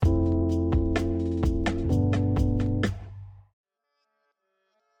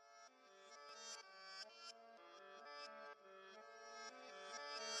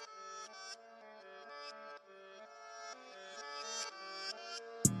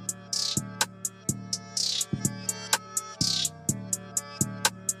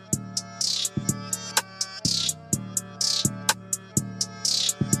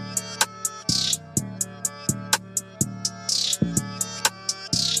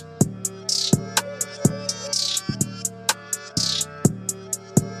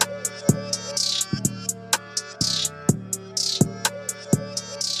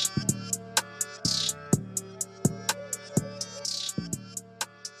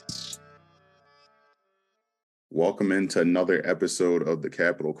Welcome into another episode of the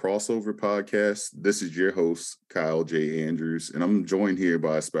Capital Crossover Podcast. This is your host, Kyle J. Andrews, and I'm joined here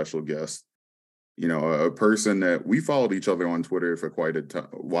by a special guest. A person that we followed each other on Twitter for quite a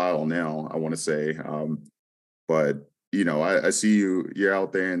while now, I want to say. I see you're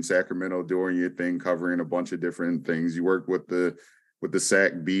out there in Sacramento doing your thing, covering a bunch of different things. You work with the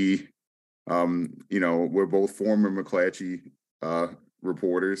Sac B. We're both former McClatchy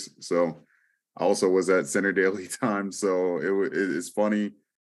reporters, so I also was at Center Daily Times, so it's funny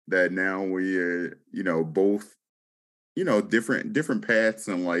that now we're both different paths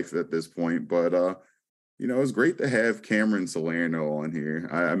in life at this point. But it's great to have Cameron Salerno on here.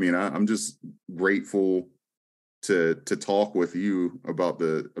 I'm just grateful to talk with you about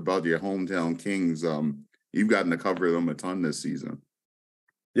your hometown Kings. You've gotten to cover them a ton this season.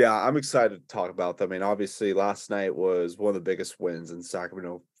 Yeah, I'm excited to talk about them. I mean, obviously, last night was one of the biggest wins in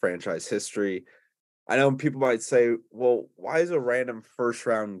Sacramento franchise history. I know people might say, well, why is a random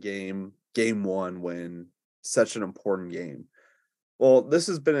first-round game one, win such an important game? Well, this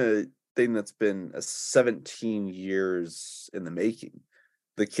has been a thing that's been 17 years in the making.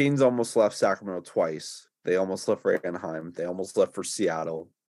 The Kings almost left Sacramento twice. They almost left for Anaheim. They almost left for Seattle.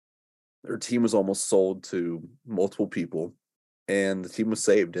 Their team was almost sold to multiple people. And the team was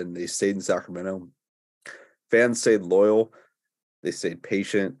saved, and they stayed in Sacramento. Fans stayed loyal. They stayed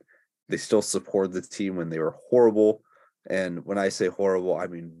patient. They still supported the team when they were horrible. And when I say horrible, I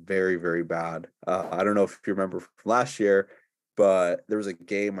mean very, very bad. I don't know if you remember from last year, but there was a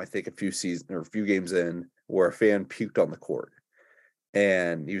game, I think a few games in, where a fan puked on the court.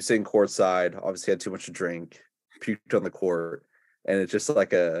 And he was sitting courtside, obviously had too much to drink, puked on the court. And it's just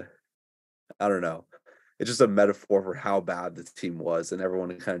like I don't know. It's just a metaphor for how bad the team was, and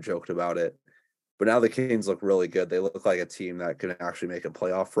everyone kind of joked about it. But now the Kings look really good. They look like a team that can actually make a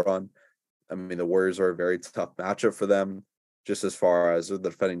playoff run. I mean, the Warriors are a very tough matchup for them, just as far as the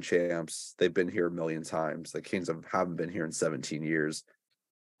defending champs. They've been here a million times. The Kings haven't been here in 17 years.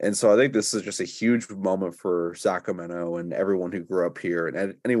 And so I think this is just a huge moment for Sacramento and everyone who grew up here,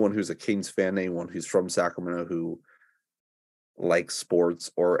 and anyone who's a Kings fan, anyone who's from Sacramento who likes sports,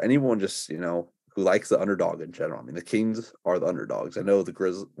 or anyone just, who likes the underdog in general. I mean, the Kings are the underdogs. I know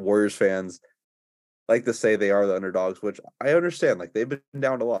the Warriors fans like to say they are the underdogs, which I understand. Like, they've been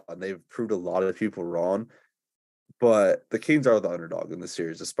down a lot, and they've proved a lot of people wrong. But the Kings are the underdog in this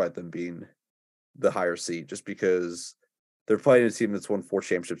series, despite them being the higher seed, just because they're playing a team that's won 4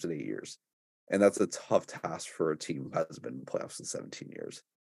 championships in 8 years. And that's a tough task for a team who hasn't been in the playoffs in 17 years.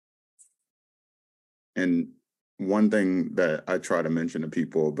 And one thing that I try to mention to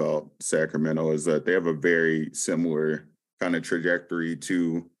people about Sacramento is that they have a very similar kind of trajectory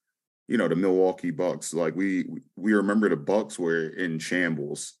to, the Milwaukee Bucks. Like, we remember the Bucks were in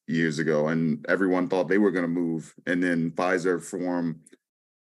shambles years ago, and everyone thought they were going to move. And then Pfizer form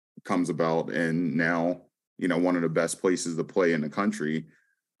comes about, and now, one of the best places to play in the country.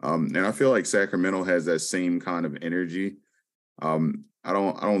 And I feel like Sacramento has that same kind of energy. I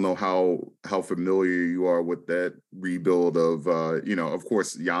don't know how familiar you are with that rebuild of of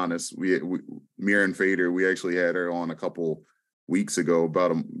course Giannis. We Mirren Fader, we actually had her on a couple weeks ago,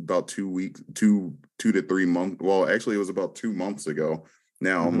 about 2 to 3 months. Well, actually it was about 2 months ago.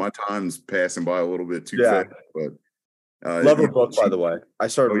 Now my time's passing by a little bit too fast, but love her book, by the way. I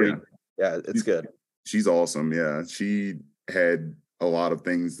started reading. Yeah, it's good. She's awesome. Yeah, she had a lot of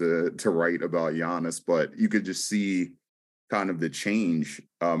things to write about Giannis, but you could just see kind of the change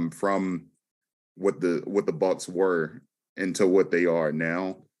from what the Bucks were into what they are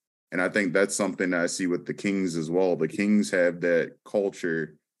now. And I think that's something that I see with the Kings as well. The Kings have that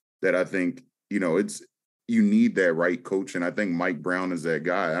culture that I think, you need that right coach. And I think Mike Brown is that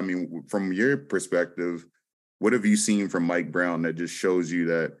guy. I mean, from your perspective, what have you seen from Mike Brown that just shows you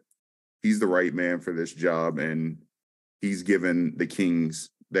that he's the right man for this job, and he's given the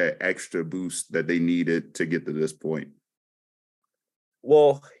Kings that extra boost that they needed to get to this point?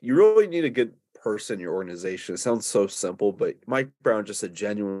 Well, you really need a good person in your organization. It sounds so simple, but Mike Brown just a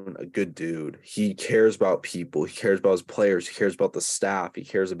good dude. He cares about people. He cares about his players. He cares about the staff. He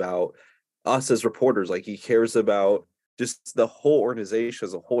cares about us as reporters. Like, he cares about just the whole organization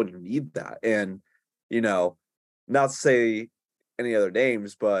as a whole, and you need that. And, not to say any other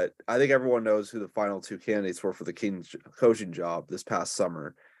names, but I think everyone knows who the final 2 candidates were for the Kings coaching job this past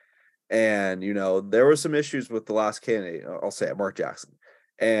summer. And, there were some issues with the last candidate, I'll say it, Mark Jackson.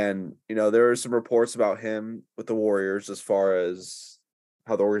 And, there were some reports about him with the Warriors as far as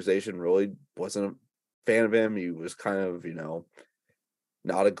how the organization really wasn't a fan of him. He was kind of,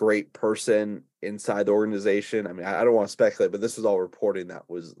 not a great person inside the organization. I mean, I don't want to speculate, but this was all reporting that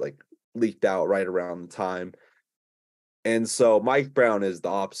was like leaked out right around the time. And so Mike Brown is the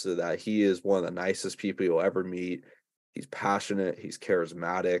opposite of that. He is one of the nicest people you'll ever meet. He's passionate. He's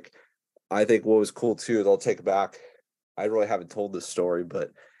charismatic. I think what was cool too is I'll take it back. I really haven't told this story,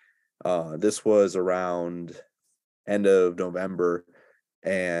 but this was around end of November,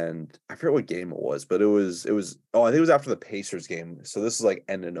 and I forget what game it was, but it was I think it was after the Pacers game. So this is like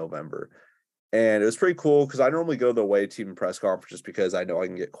end of November. And it was pretty cool because I normally go to the away team press conference just because I know I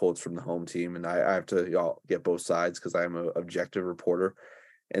can get quotes from the home team, and I have to get both sides because I'm an objective reporter.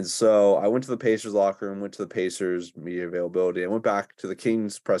 And so I went to the Pacers locker room, went to the Pacers media availability, and went back to the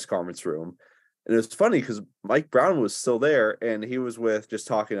Kings press conference room. And it was funny because Mike Brown was still there, and he was with just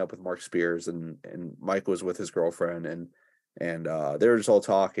talking up with Mark Spears, and Mike was with his girlfriend, and they were just all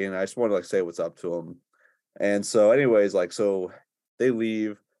talking. I just wanted to like say what's up to him. And so, anyways, like so they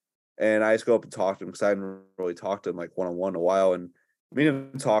leave, and I just go up and talk to him because I hadn't really talked to him like one on one in a while. And me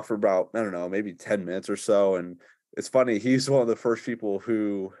and him talk for about, I don't know, maybe 10 minutes or so. And it's funny, he's one of the first people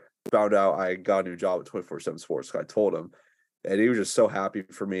who found out I got a new job at 24/7 Sports. I told him, and he was just so happy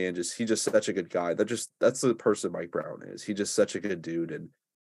for me, and just he's just such a good guy. That's the person Mike Brown is. He's just such a good dude, and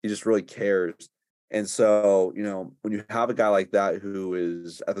he just really cares. And so, when you have a guy like that who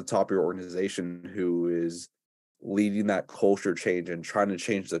is at the top of your organization, who is leading that culture change and trying to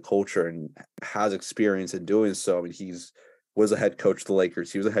change the culture and has experience in doing so. I mean, he's was a head coach of the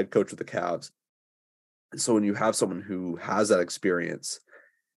Lakers. He was a head coach of the Cavs. So when you have someone who has that experience,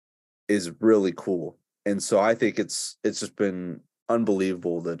 is really cool. And so I think it's just been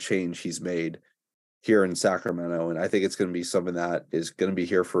unbelievable the change he's made here in Sacramento. And I think it's going to be something that is going to be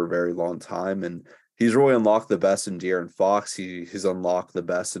here for a very long time. And he's really unlocked the best in De'Aaron Fox. He's unlocked the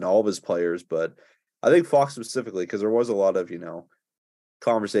best in all of his players, but I think Fox specifically, because there was a lot of,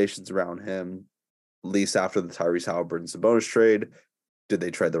 conversations around him, at least after the Tyrese Halliburton Sabonis trade. Did they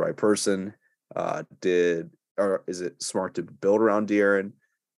trade the right person? Or is it smart to build around De'Aaron?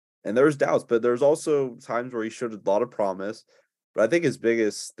 And there was doubts, but there's also times where he showed a lot of promise. But I think his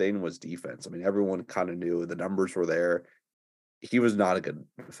biggest thing was defense. I mean, everyone kind of knew the numbers were there. He was not a good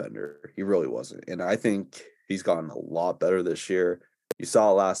defender. He really wasn't. And I think he's gotten a lot better this year. You saw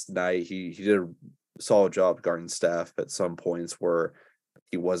it last night. He did a solid job guarding Steph at some points where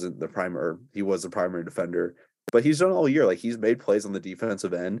he was the primary defender. But he's done all year. Like, he's made plays on the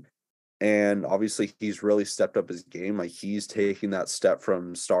defensive end. And obviously he's really stepped up his game. Like, he's taking that step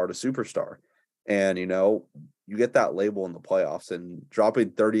from star to superstar. And, you get that label in the playoffs, and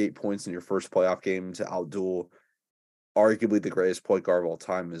dropping 38 points in your first playoff game to outduel arguably the greatest point guard of all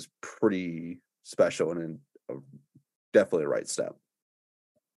time is pretty special and definitely a right step.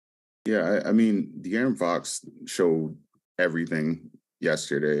 Yeah, I mean, De'Aaron Fox showed everything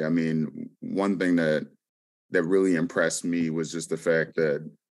yesterday. I mean, one thing that really impressed me was just the fact that,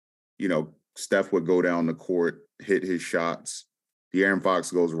 Steph would go down the court, hit his shots. De'Aaron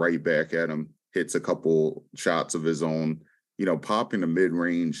Fox goes right back at him, hits a couple shots of his own, popping the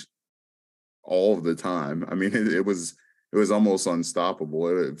mid-range all of the time. I mean, it was almost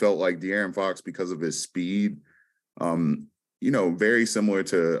unstoppable. It felt like De'Aaron Fox, because of his speed, very similar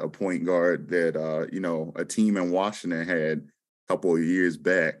to a point guard that, a team in Washington had a couple of years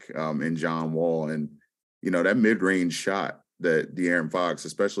back in John Wall. And, that mid-range shot that De'Aaron Fox,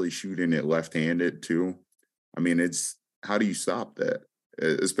 especially shooting it left-handed too. I mean, how do you stop that?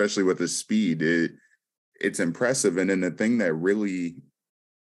 Especially with his speed, it's impressive. And then the thing that really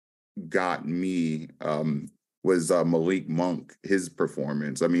got me was Malik Monk, his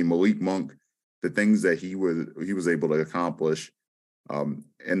performance. I mean, Malik Monk, the things that he was able to accomplish in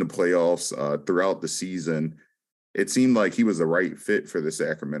the playoffs throughout the season, it seemed like he was the right fit for the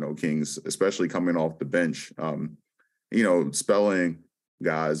Sacramento Kings, especially coming off the bench. Spelling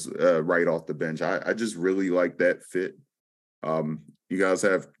guys right off the bench. I just really like that fit. You guys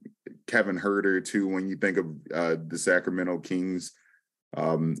have Kevin Huerter too, when you think of the Sacramento Kings,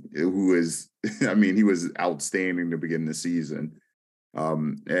 who is, I mean, he was outstanding to begin the season.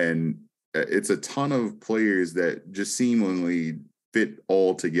 And it's a ton of players that just seemingly fit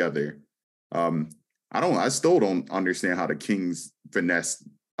all together. I still don't understand how the Kings finessed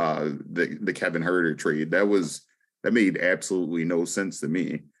the Kevin Huerter trade. That made absolutely no sense to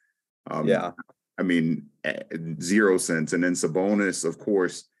me. Yeah. I mean, 0 sense. And then Sabonis, of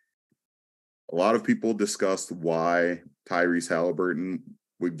course, a lot of people discussed why Tyrese Halliburton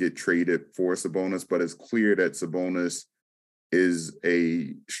would get traded for Sabonis, but it's clear that Sabonis is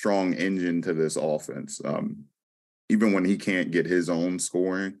a strong engine to this offense. Even when he can't get his own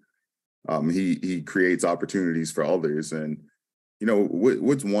scoring, he creates opportunities for others. And,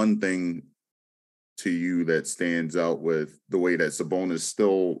 what's one thing to you that stands out with the way that Sabonis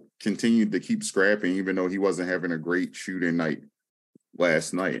still continued to keep scrapping, even though he wasn't having a great shooting night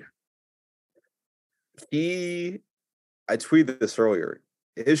last night. I tweeted this earlier.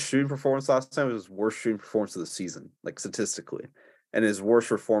 His shooting performance last time was his worst shooting performance of the season, like statistically, and his worst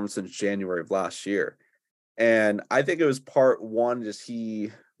performance since January of last year. And I think it was part one, just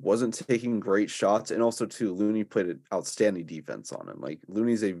he wasn't taking great shots, and also two, Looney played an outstanding defense on him. Like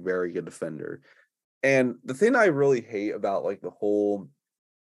Looney's a very good defender. And the thing I really hate about like the whole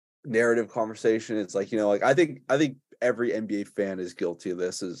narrative conversation is like, like I think every NBA fan is guilty of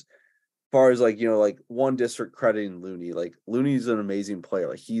this as far as like, like one district crediting Looney. Like Looney's an amazing player.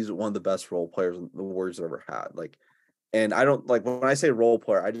 Like he's one of the best role players the Warriors have ever had. Like, and I don't like when I say role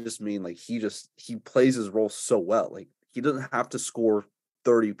player, I just mean like he plays his role so well. Like he doesn't have to score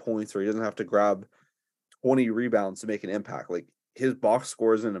 30 points or he doesn't have to grab 20 rebounds to make an impact. Like his box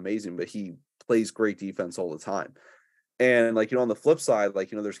score isn't amazing, but he plays great defense all the time. And like, on the flip side,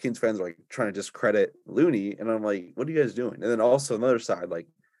 like, there's Kings fans like trying to discredit Looney. And I'm like, what are you guys doing? And then also on the other side, like,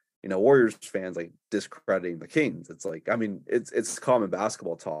 Warriors fans like discrediting the Kings. It's like, I mean, it's common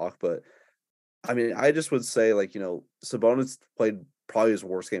basketball talk, but I mean, I just would say like, Sabonis played probably his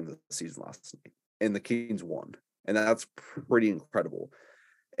worst game of the season last night, and the Kings won, and that's pretty incredible.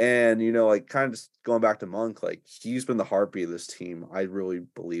 And like kind of just going back to Monk, like he's been the heartbeat of this team. I really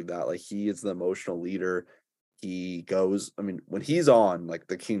believe that. Like he is the emotional leader. He goes, I mean, when he's on, like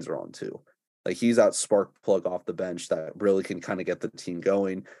the Kings are on too. Like he's that spark plug off the bench that really can kind of get the team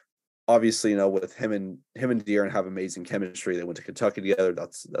going. Obviously, with him and De'Aaron have amazing chemistry. They went to Kentucky together.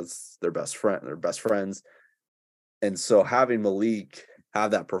 That's their best friend. They're best friends. And so having Malik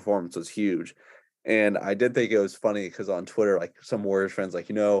have that performance was huge. And I did think it was funny because on Twitter, like some Warriors fans, like,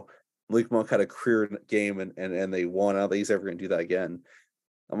 Malik Monk had a career game and they won. I don't think he's ever going to do that again.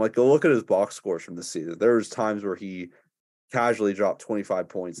 I'm like, go look at his box scores from this season. There was times where he casually dropped 25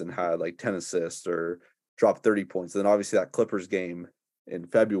 points and had like 10 assists or dropped 30 points. And then obviously that Clippers game in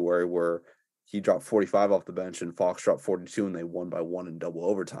February where he dropped 45 off the bench and Fox dropped 42 and they won by 1 in double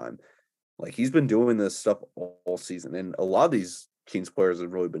overtime. Like he's been doing this stuff all season. And a lot of these Kings players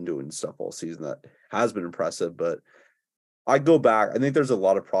have really been doing stuff all season that has been impressive. But I go back, I think there's a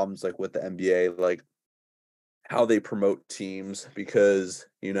lot of problems like with the NBA, like how they promote teams because,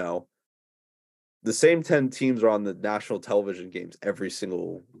 the same 10 teams are on the national television games every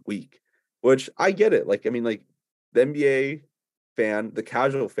single week, which I get it. Like, I mean, like the NBA fan, the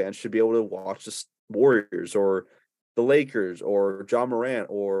casual fan should be able to watch the Warriors or the Lakers or John Morant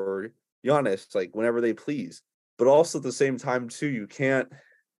or Giannis, like whenever they please. But also at the same time, too, you can't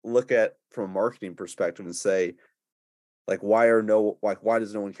look at from a marketing perspective and say, like, why does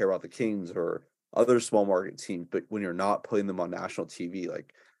no one care about the Kings or other small market teams? But when you're not putting them on national TV,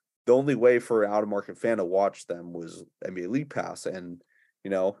 like the only way for an out of market fan to watch them was NBA League Pass. And,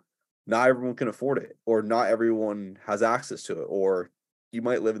 not everyone can afford it, or not everyone has access to it, or you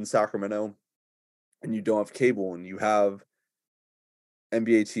might live in Sacramento and you don't have cable and you have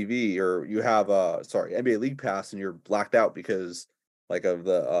NBA TV or you have NBA League Pass and you're blacked out because like of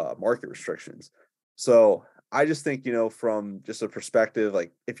the market restrictions. So I just think, from just a perspective,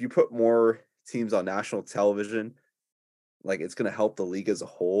 like if you put more teams on national television, like it's going to help the league as a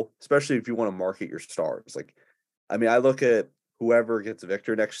whole, especially if you want to market your stars. Like, I mean, I look at whoever gets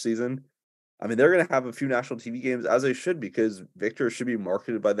Victor next season. I mean, they're going to have a few national TV games as they should because Victor should be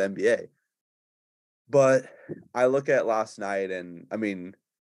marketed by the NBA. But I look at last night and I mean,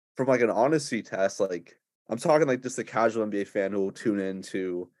 from like an honesty test, like I'm talking like just a casual NBA fan who will tune in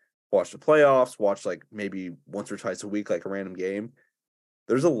to watch the playoffs, watch like maybe once or twice a week, like a random game.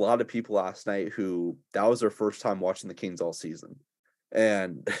 There's a lot of people last night who that was their first time watching the Kings all season.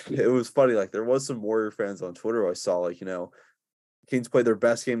 And it was funny. Like there was some Warrior fans on Twitter I saw like, Kings played their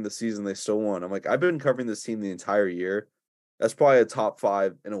best game of the season. They still won. I'm like, I've been covering this team the entire year. That's probably a top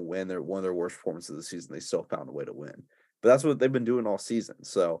 5 in a win. They're one of their worst performances of the season. They still found a way to win. But that's what they've been doing all season.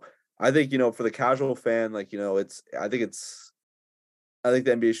 So I think, for the casual fan, like, I think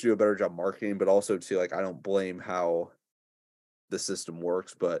the NBA should do a better job marketing, but also too, like, I don't blame how the system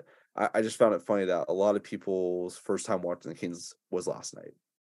works, but I just found it funny that a lot of people's first time watching the Kings was last night.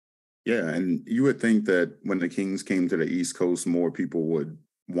 Yeah, and you would think that when the Kings came to the East Coast, more people would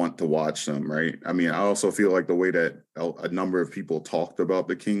want to watch them, right? I mean, I also feel like the way that a number of people talked about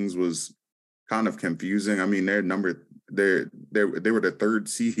the Kings was kind of confusing. I mean, they were the 3rd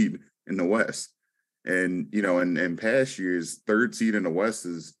seed in the West, and in past years, 3rd seed in the West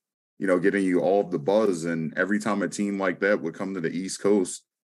is getting you all of the buzz, and every time a team like that would come to the East Coast,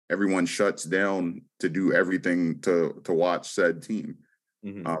 everyone shuts down to do everything to watch said team.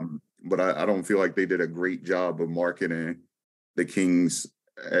 Mm-hmm. But I don't feel like they did a great job of marketing the Kings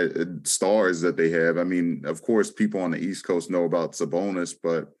stars that they have. I mean, of course, people on the East Coast know about Sabonis,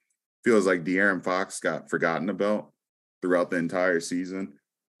 but feels like De'Aaron Fox got forgotten about throughout the entire season.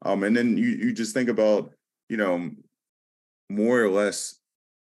 And then you just think about, you know, more or less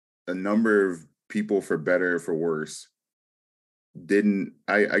a number of people, for better or for worse, didn't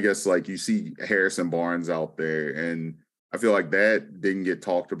I guess, like, you see Harrison Barnes out there, and I feel like that didn't get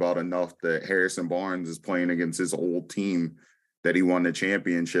talked about enough, that Harrison Barnes is playing against his old team that he won the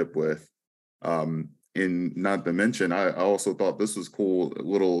championship with. And not to mention, I also thought this was cool. A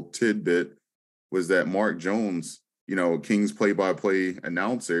little tidbit was that Mark Jones, Kings play-by-play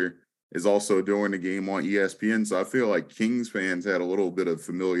announcer, is also doing the game on ESPN. So I feel like Kings fans had a little bit of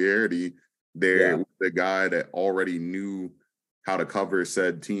familiarity there Yeah. with the guy that already knew how to cover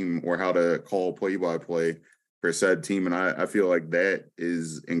said team or how to call play-by-play for said team. And I feel like that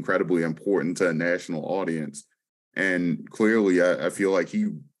is incredibly important to a national audience. And clearly, I feel like he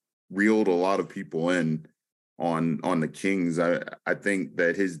reeled a lot of people in on the Kings. I think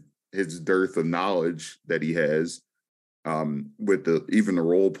that his dearth of knowledge that he has, with even the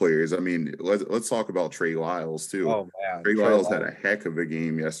role players. I mean, let's talk about Trey Lyles too. Oh man, Trey Trey Lyles had a Lyles. heck of a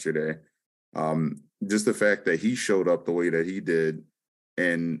game yesterday. Just the fact that he showed up the way that he did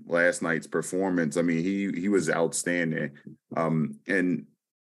in last night's performance. I mean, he was outstanding. And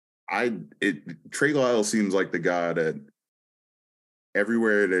Trey Lyles seems like the guy that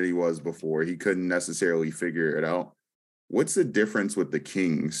everywhere that he was before, he couldn't necessarily figure it out. What's the difference with the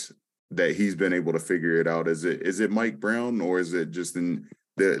Kings that he's been able to figure it out? Is it Mike Brown, or is it just in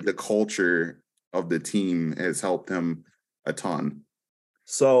the culture of the team has helped him a ton?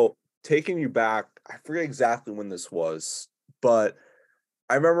 So taking you back, I forget exactly when this was, but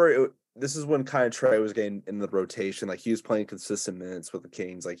I remember this is when kind of Trey was getting in the rotation. Like he was playing consistent minutes with the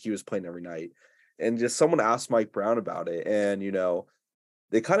Kings. Like he was playing every night. And just someone asked Mike Brown about it. And,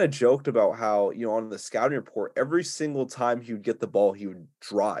 they kind of joked about how, on the scouting report, every single time he would get the ball, he would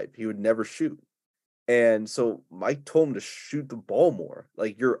drive. He would never shoot. And so Mike told him to shoot the ball more.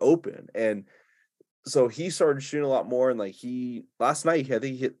 Like you're open. And so he started shooting a lot more. And like last night, I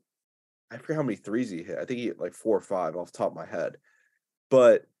think he hit, I forget how many threes he hit. I think he hit like 4 or 5 off the top of my head.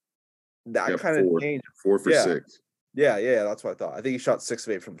 But that Yep, kind of changed. four for Yeah. six. Yeah, that's what I thought. I think he shot 6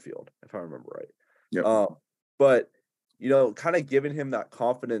 of 8 from the field, if I remember right. Yep. But kind of giving him that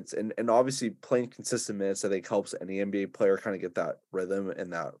confidence and obviously playing consistent minutes, I think helps any NBA player kind of get that rhythm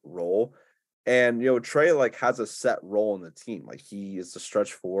and that role. And Trey like has a set role in the team. Like he is the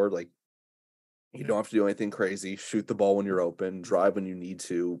stretch forward. Like you don't have to do anything crazy. Shoot the ball when you're open, drive when you need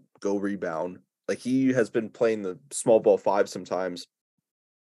to, go rebound. Like he has been playing the small ball 5 sometimes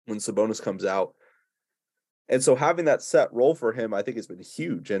when Sabonis comes out. And so having that set role for him, I think has been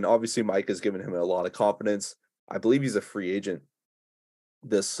huge. And obviously Mike has given him a lot of confidence. I believe he's a free agent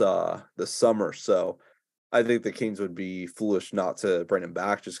this summer. So I think the Kings would be foolish not to bring him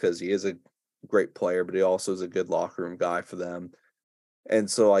back just because he is a great player, but he also is a good locker room guy for them. And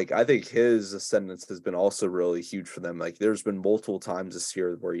so like I think his ascendance has been also really huge for them. Like there's been multiple times this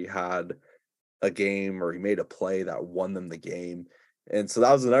year where he had a game or he made a play that won them the game. And so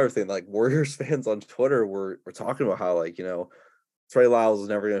that was another thing. Like Warriors fans on Twitter were talking about how like, Trey Lyles is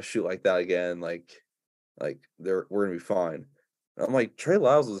never gonna shoot like that again. Like we're gonna be fine. And I'm like, Trey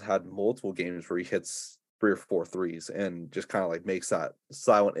Lyles has had multiple games where he hits 3 or 4 threes and just kind of like makes that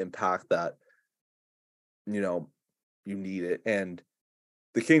silent impact that you need it. And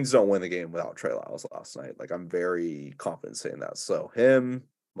the Kings don't win the game without Trey Lyles last night. Like I'm very confident saying that. So him,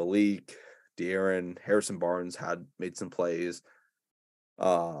 Malik, De'Aaron, Harrison Barnes had made some plays.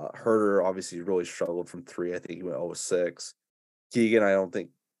 Herder obviously really struggled from 3. I think he went 0-6. Keegan, I don't think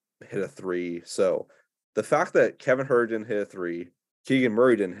hit a 3. So the fact that Kevin Herder didn't hit a 3, Keegan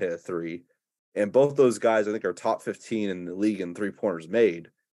Murray didn't hit a 3, and both those guys I think are top 15 in the league in 3-pointers made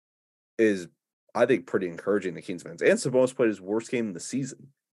is I think pretty encouraging to Kings fans. And Sabonis played his worst game of the season,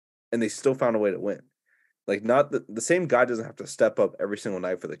 and they still found a way to win. Like not the same guy doesn't have to step up every single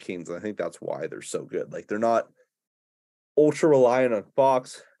night for the Kings. And I think that's why they're so good. Like they're not ultra reliant on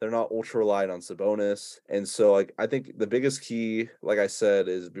Fox. They're not ultra reliant on Sabonis. And so like I think the biggest key, like I said,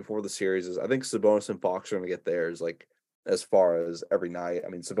 is before the series is I think Sabonis and Fox are gonna get theirs like as far as every night. I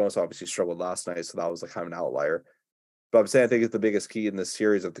mean, Sabonis obviously struggled last night, so that was like kind of an outlier. But I'm saying I think it's the biggest key in this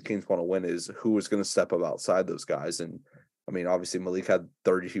series that the Kings want to win is who is going to step up outside those guys. And I mean, obviously Malik had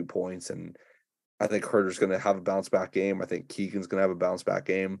 32 points, and I think Herder's going to have a bounce back game. I think Keegan's going to have a bounce back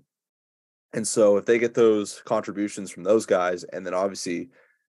game. And so if they get those contributions from those guys, and then obviously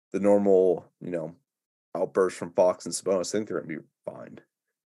the normal, outbursts from Fox and Sabonis, I think they're going to be fine.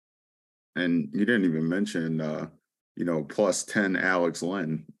 And you didn't even mention plus 10 Alex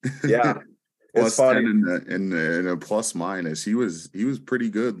Len. Yeah, it's Plus funny. 10 in a plus minus. He was pretty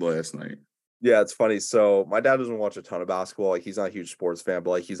good last night. Yeah, it's funny. So my dad doesn't watch a ton of basketball. Like he's not a huge sports fan,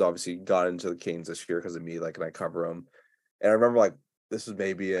 but like he's obviously got into the Kings this year because of me. Like, and I cover him. And I remember like this was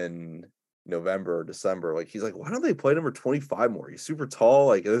maybe in November or December. Like he's like, why don't they play number 25 more? He's super tall.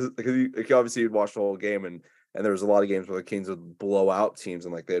 Like, like obviously he'd watch the whole game, and there was a lot of games where the Kings would blow out teams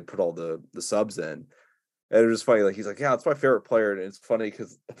and like they'd put all the subs in. And it was just funny. Like he's like, yeah, it's my favorite player. And it's funny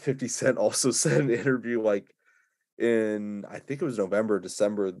because 50 Cent also said in an interview like in I think it was November,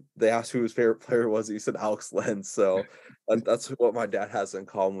 December, they asked who his favorite player was. He said Alex Len. So that's what my dad has in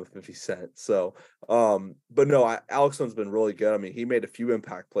common with 50 Cent. So, but no, Alex Len's been really good. I mean, he made a few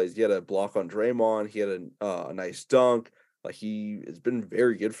impact plays. He had a block on Draymond. He had a nice dunk. Like he has been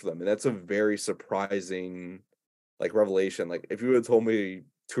very good for them, and that's a very surprising like revelation. Like if you had told me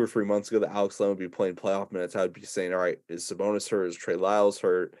 2 or 3 months ago that Alex Len would be playing playoff minutes, I would be saying, all right, is Sabonis hurt? Is Trey Lyles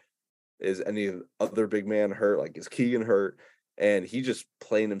hurt? Is any other big man hurt? Like, is Keegan hurt? And he just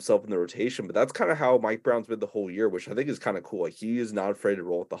playing himself in the rotation. But that's kind of how Mike Brown's been the whole year, which I think is kind of cool. Like, he is not afraid to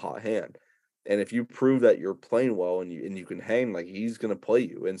roll with the hot hand. And if you prove that you're playing well and you can hang, like he's gonna play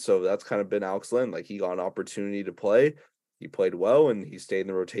you. And so that's kind of been Alex Len. Like he got an opportunity to play, he played well, and he stayed in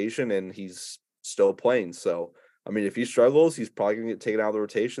the rotation, and he's still playing. So I mean, if he struggles, he's probably gonna get taken out of the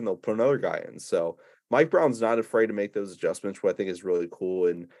rotation. They'll put another guy in. So Mike Brown's not afraid to make those adjustments, which I think is really cool.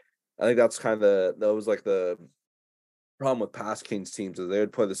 And I think that's kind of that was like the problem with past Kings teams is they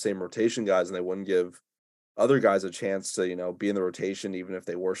would play the same rotation guys and they wouldn't give other guys a chance to, be in the rotation even if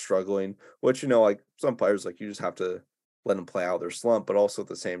they were struggling, which, like some players, like you just have to let them play out their slump, but also at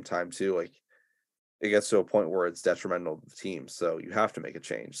the same time too, like it gets to a point where it's detrimental to the team. So you have to make a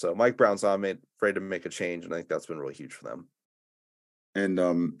change. So Mike Brown's not afraid to make a change, and I think that's been really huge for them.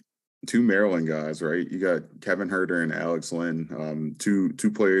 And two Maryland guys, right? You got Kevin Herter and Alex Len,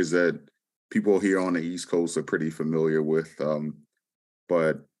 two players that people here on the East Coast are pretty familiar with.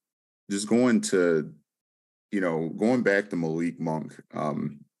 But just going back to Malik Monk,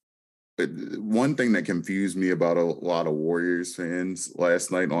 one thing that confused me about a lot of Warriors fans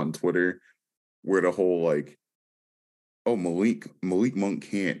last night on Twitter were the whole like, oh, Malik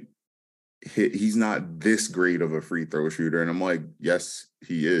Monk can't hit. He's not this great of a free throw shooter, and I'm like, yes,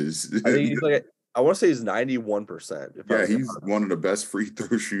 he is. I think he's like, I want to say he's 91%. Yeah, he's one of the best free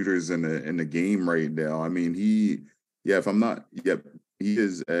throw shooters in the game right now. I mean, if I'm not, yep, he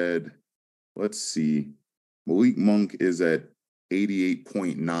is at. Let's see, Malik Monk is at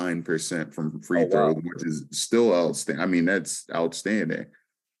 88.9% from free throws, wow. which is still outstanding. I mean, that's outstanding.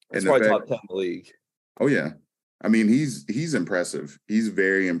 That's And the probably fact, top 10 in the league. oh yeah, I mean, he's impressive. He's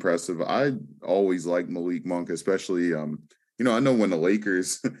very impressive. I always like Malik Monk, especially I know when the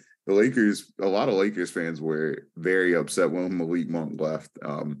Lakers a lot of Lakers fans were very upset when Malik Monk left.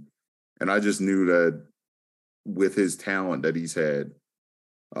 And I just knew that with his talent that he's had,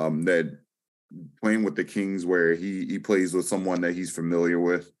 that playing with the Kings where he plays with someone that he's familiar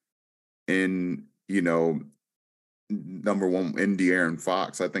with in, number one in De'Aaron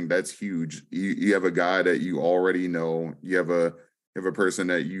Fox. I think that's huge. You have a guy that you already know. You have a person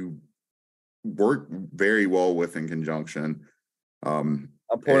that you work very well with in conjunction. I'm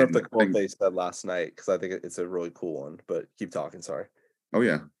pulling up the quote they said last night because I think it's a really cool one. But keep talking. Sorry. Oh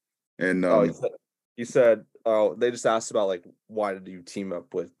yeah, and he said, "Oh, they just asked about like why did you team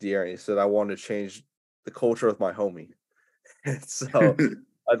up with De'Aaron?" He said, "I wanted to change the culture with my homie." So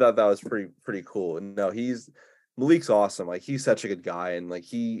I thought that was pretty cool. And no, Malik's awesome. Like he's such a good guy, and like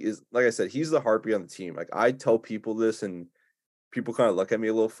he is, like I said, he's the heartbeat on the team. Like I tell people this, and people kind of look at me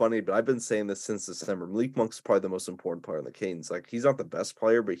a little funny, but I've been saying this since December. Malik Monk's probably the most important player on the Kings. Like he's not the best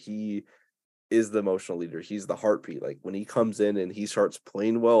player, but he is the emotional leader. He's the heartbeat. Like when he comes in and he starts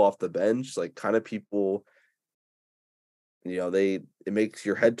playing well off the bench, like kind of people, it makes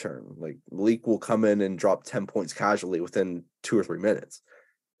your head turn. Like Malik will come in and drop 10 points casually within 2 or 3 minutes.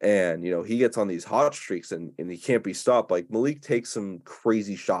 And he gets on these hot streaks and he can't be stopped. Like Malik takes some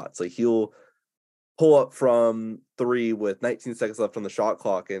crazy shots. Like he'll pull up from three with 19 seconds left on the shot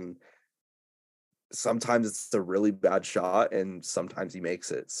clock, and sometimes it's a really bad shot and sometimes he makes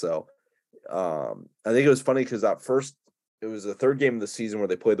it. So I think it was funny because it was the third game of the season where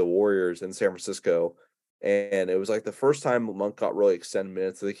they played the Warriors in San Francisco, and it was like the first time Monk got really extended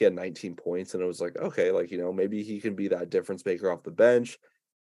minutes. I think he had 19 points, and it was like, okay, like maybe he can be that difference maker off the bench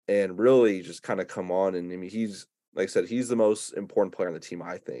and really just kind of come on. And I mean, he's, like I said, he's the most important player on the team,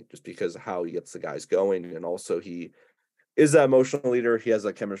 I think, just because of how he gets the guys going. And also he is that emotional leader. He has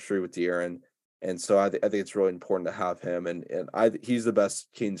that chemistry with De'Aaron. And so I think it's really important to have him. And he's the best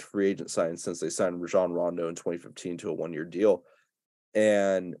Kings free agent sign since they signed Rajon Rondo in 2015 to a 1-year deal.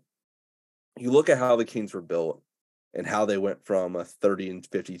 And you look at how the Kings were built and how they went from a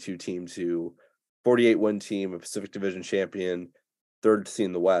 30-52 team to 48-win team, a Pacific Division champion, third seed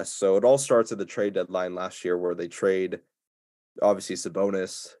in the West. So it all starts at the trade deadline last year where they trade obviously they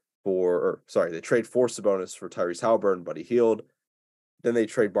trade for Sabonis for Tyrese Halliburton, Buddy Hield. Then they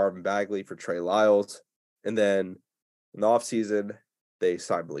trade Marvin Bagley for Trey Lyles. And then in the offseason, they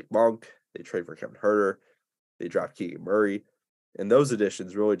sign Malik Monk. They trade for Kevin Huerter. They draft Keegan Murray. And those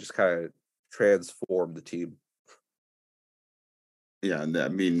additions really just kind of transformed the team. Yeah, and I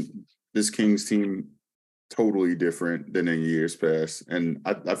mean, this Kings team totally different than in years past. And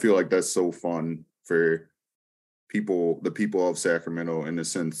I feel like that's so fun for the people of Sacramento, in the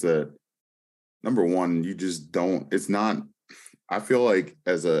sense that, number one, you just don't, it's not, I feel like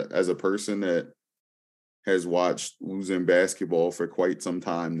as a person that has watched losing basketball for quite some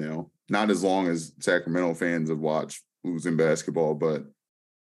time now, not as long as Sacramento fans have watched losing basketball, but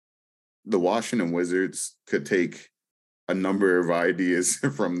the Washington Wizards could take a number of ideas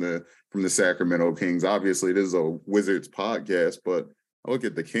from the Sacramento Kings. Obviously, this is a Wizards podcast, but I look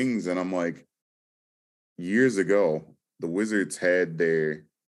at the Kings and I'm like, years ago, the Wizards had their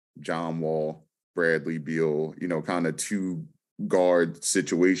John Wall, Bradley Beal, kind of two guard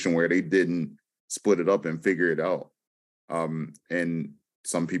situation where they didn't split it up and figure it out. And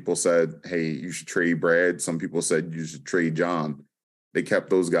some people said, hey, you should trade Brad. Some people said you should trade John. They kept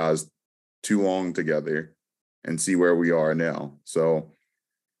those guys too long together and see where we are now. So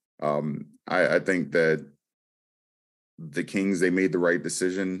I think that the Kings, they made the right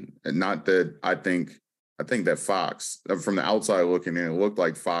decision. And not that I think that Fox, from the outside looking in, it looked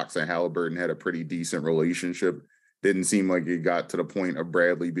like Fox and Halliburton had a pretty decent relationship. Didn't seem like it got to the point of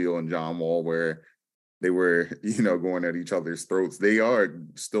Bradley Beal and John Wall where they were, going at each other's throats. They are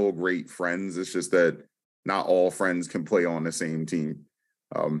still great friends. It's just that not all friends can play on the same team.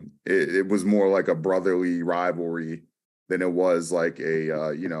 It was more like a brotherly rivalry than it was like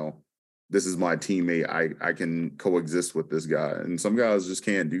a, this is my teammate. I can coexist with this guy. And some guys just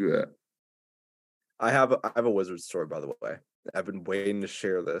can't do that. I have a Wizards story, by the way. I've been waiting to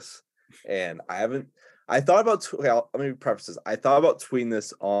share this, and I thought about. Let me preface this. I thought about tweeting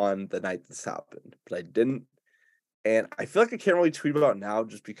this on the night this happened, but I didn't. And I feel like I can't really tweet about it now,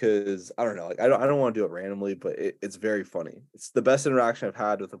 just because I don't know. Like I don't want to do it randomly, but it's very funny. It's the best interaction I've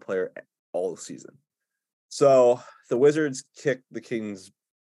had with a player all season. So the Wizards kicked the Kings'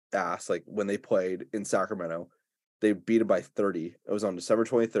 ass like when they played in Sacramento. They beat it by 30. It was on December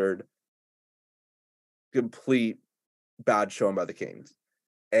 23rd. Complete bad showing by the Kings.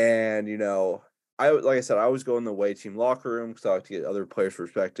 And, like I said, I always go in the away team locker room because I like to get other players'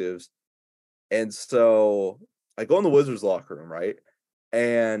 perspectives. And so I go in the Wizards locker room, right?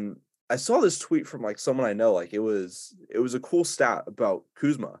 And I saw this tweet from like someone I know. Like it was a cool stat about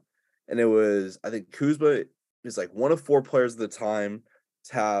Kuzma. And I think Kuzma is like one of 4 players at the time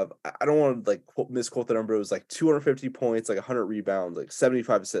to have, I don't want to like misquote the number. It was like 250 points, like 100 rebounds, like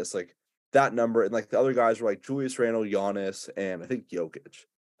 75 assists, like that number. And like the other guys were like Julius Randle, Giannis, and I think Jokic.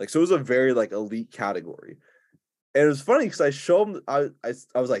 Like, so it was a very like elite category. And it was funny because I showed him, I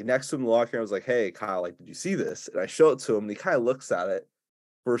was like next to him in the locker room. I was like, hey, Kyle, like, did you see this? And I show it to him and he kind of looks at it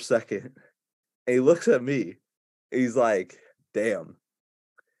for a second. And he looks at me. And he's like, damn.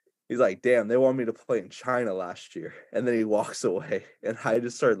 He's like, damn, they wanted me to play in China last year. And then he walks away. And I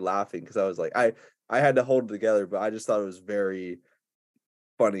just started laughing because I was like, I had to hold it together, but I just thought it was very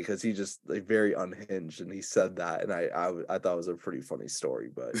funny because he just like very unhinged and he said that, and I thought it was a pretty funny story.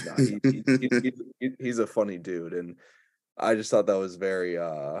 But no, he's a funny dude, and I just thought that was very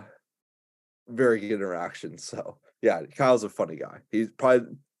very good interaction. So yeah, Kyle's a funny guy. He's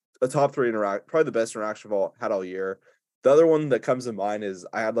probably a top 3 probably the best interaction of all year. The other one that comes to mind is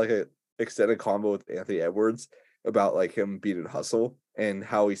I had like a extended combo with Anthony Edwards about like him beating Hustle and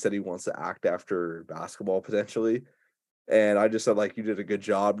how he said he wants to act after basketball potentially. And I just said, like, you did a good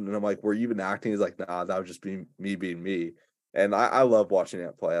job. And I'm like, were you even acting? He's like, nah, that was just me being me. And I love watching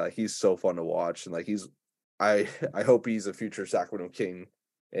that play. Like, he's so fun to watch. And like, I hope he's a future Sacramento King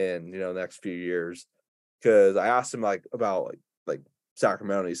in, the next few years. Cause I asked him like about like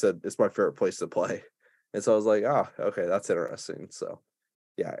Sacramento. He said, it's my favorite place to play. And so I was like, oh, okay, that's interesting. So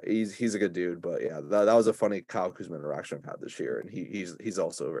yeah, he's a good dude. But yeah, that was a funny Kyle Kuzma interaction I've had this year. And he's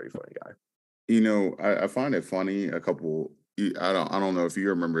also a very funny guy. I find it funny. I don't know if you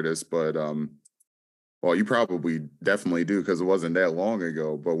remember this, but well, you probably definitely do because it wasn't that long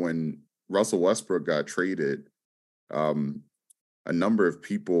ago. But when Russell Westbrook got traded, a number of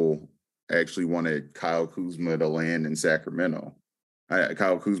people actually wanted Kyle Kuzma to land in Sacramento.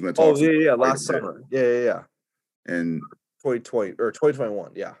 Kyle Kuzma Oh talks yeah, about it yeah, quite a last bit. summer. Yeah. And 2020 or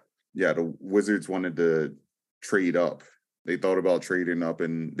 2021. Yeah. yeah, the Wizards wanted to trade up. They thought about trading up,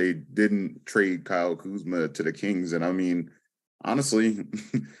 and they didn't trade Kyle Kuzma to the Kings. And I mean, honestly,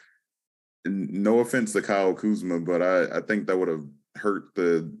 no offense to Kyle Kuzma, but I think that would have hurt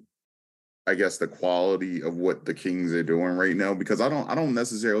I guess the quality of what the Kings are doing right now, because I don't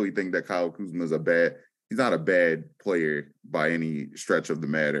necessarily think that Kyle Kuzma is he's not a bad player by any stretch of the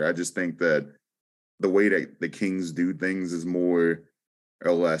matter. I just think that the way that the Kings do things is more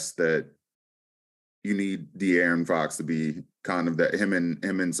or less that you need De'Aaron Fox to be kind of that, him and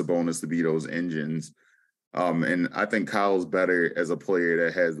Sabonis to be those engines. And I think Kyle's better as a player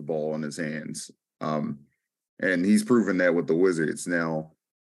that has the ball in his hands. And he's proven that with the Wizards. Now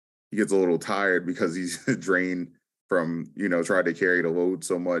he gets a little tired because he's drained from, trying to carry the load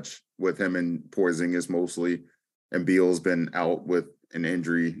so much with him and Porzingis mostly. And Beal's been out with an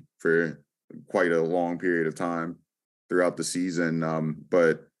injury for quite a long period of time throughout the season.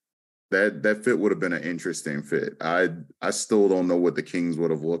 But that fit would have been an interesting fit. I still don't know what the Kings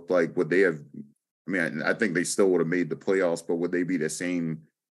would have looked like. Would they have? I mean, I think they still would have made the playoffs, but would they be the same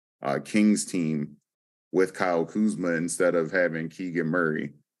Kings team with Kyle Kuzma instead of having Keegan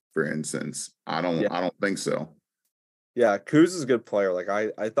Murray, for instance? I don't. Yeah. I don't think so. Yeah, Kuz is a good player. Like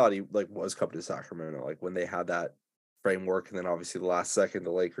I thought he like was coming to Sacramento, like when they had that framework, and then obviously the last second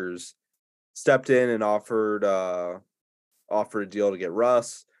the Lakers stepped in and offered a deal to get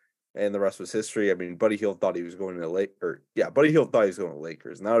Russ, and the rest was history. I mean, Buddy Hield thought he was going to Buddy Hield thought he was going to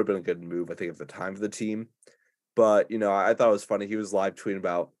Lakers, and that would have been a good move, I think, at the time for the team. But I thought it was funny. He was live tweeting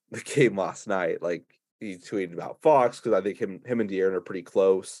about the game last night. Like he tweeted about Fox because I think him and De'Aaron are pretty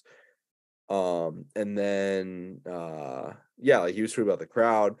close. And then like he was tweeting about the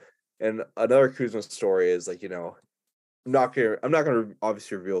crowd. And another Kuzma story is like, I'm not gonna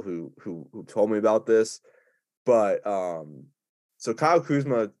obviously reveal who told me about this, but so Kyle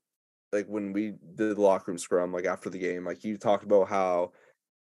Kuzma, like when we did the locker room scrum, like after the game, like he talked about how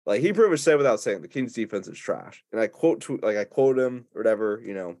like he pretty much said without saying the Kings defense is trash. And I quote him or whatever,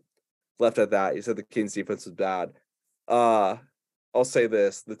 left at that. He said the Kings defense is bad. I'll say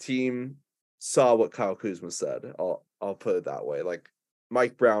this, the team saw what Kyle Kuzma said. I'll put it that way. Like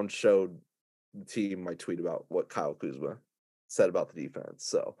Mike Brown showed the team my tweet about what Kyle Kuzma said about the defense.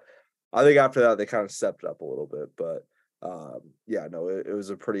 So I think after that they kind of stepped up a little bit. But it was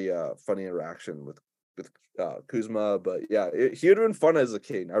a pretty funny interaction with Kuzma. But yeah, he would have been fun as a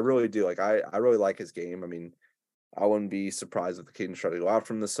King. I really do. Like I really like his game. I mean, I wouldn't be surprised if the Kings try to go out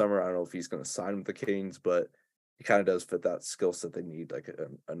from this summer. I don't know if he's going to sign with the Kings, but he kind of does fit that skill set they need, like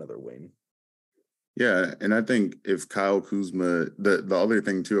another wing. Yeah, and I think if Kyle Kuzma, the other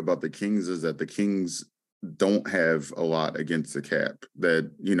thing too about the Kings is that the Kings don't have a lot against the cap. That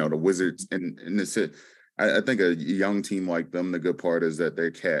the Wizards and this, I think a young team like them, the good part is that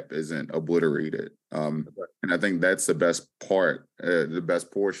their cap isn't obliterated. And I think that's the best part, the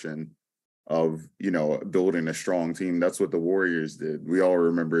best portion of building a strong team. That's what the Warriors did. We all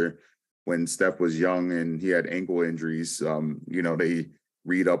remember when Steph was young and he had ankle injuries. They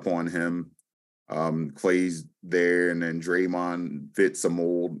read up on him. Clay's there, and then Draymond fits a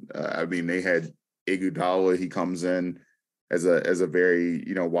mold. I mean, they had Iguodala. He comes in as a very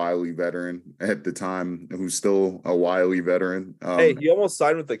wily veteran at the time, who's still a wily veteran. Hey, he almost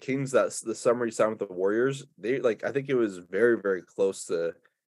signed with the Kings that the summer he signed with the Warriors. I think it was very, very close to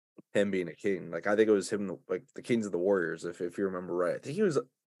him being a King. Like I think it was him, like the Kings of the Warriors, if you remember right. I think he was.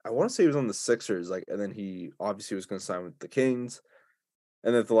 I want to say he was on the Sixers, like, and then he obviously was going to sign with the Kings,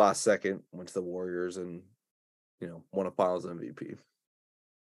 and then at the last second went to the Warriors and won a Finals MVP.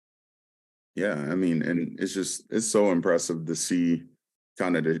 Yeah, I mean, and it's so impressive to see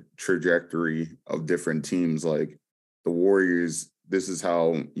kind of the trajectory of different teams. Like the Warriors, this is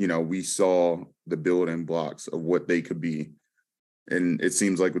how we saw the building blocks of what they could be. And it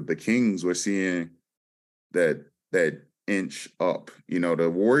seems like with the Kings, we're seeing that inch up. The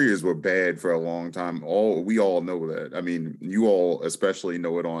Warriors were bad for a long time. We all know that. I mean, you all especially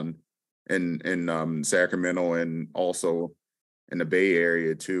know it in Sacramento and also in the Bay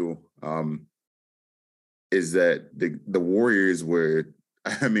Area too. Is that the Warriors were?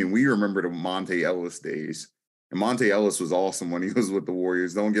 I mean, we remember the Monte Ellis days, and Monte Ellis was awesome when he was with the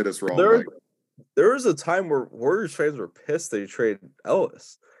Warriors. Don't get us wrong. There was a time where Warriors fans were pissed they traded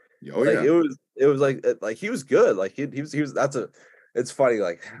Ellis. Oh like yeah, it was like he was good. Like he was that's a it's funny,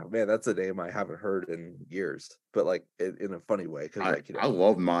 like, man, that's a name I haven't heard in years, but like in a funny way, because like I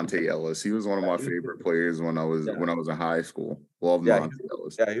love Monte Ellis. He was one of my he was favorite players when yeah, I was in high school. Loved yeah, Monte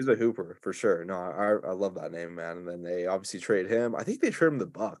Ellis. yeah, he's a hooper for sure. No, I love that name, man. And then they obviously traded him. I think they traded him the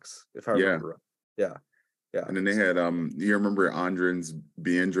Bucks, if I Yeah. remember right. Yeah, yeah. And then they So, had you remember Andrins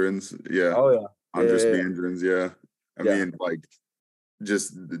Biendrins? Yeah. oh yeah, yeah, Andres yeah, yeah. Biendrins, yeah. I Yeah. mean, like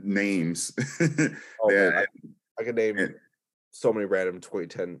just the names. Oh man, Yeah. I could name And, so many random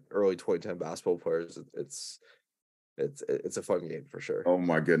early 2010 basketball players. It's a fun game for sure. oh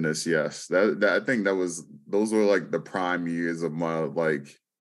my goodness, yes. That I think those were like the prime years of my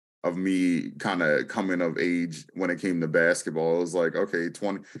of me kind of coming of age when it came to basketball. It was like, okay,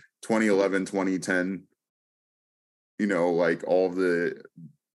 2011, 2010, like all the,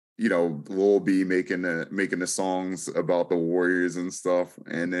 Lil B making the songs about the Warriors and stuff.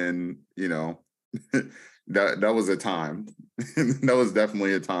 And then, that was a time. That was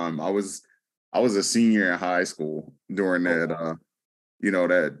definitely a time. I was a senior in high school during Oh that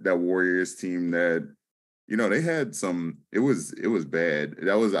wow. that Warriors team that they had some it was bad.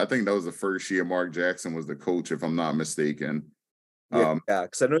 I think that was the first year Mark Jackson was the coach, if I'm not mistaken. Yeah, Um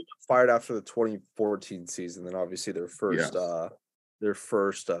because I know they got fired after the 2014 season. Then obviously yes. their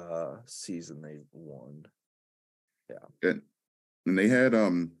first season they won. Yeah. And, and they had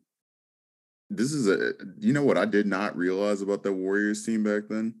this is a you know what I did not realize about the Warriors team back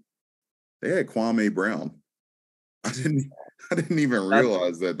then? They had Kwame Brown. I didn't I didn't even That's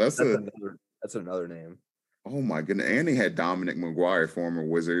realize that. that's another name. Oh my goodness. And they had Dominic McGuire, former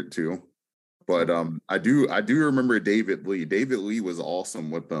Wizard too. Oh But my I do remember David Lee. David Lee was awesome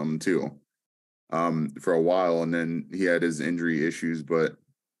with them too. For a while, and then he had his injury issues. But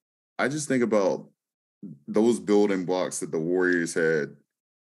I just think about those building blocks that the Warriors had,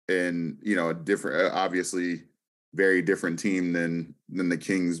 and a different, obviously, very different team than the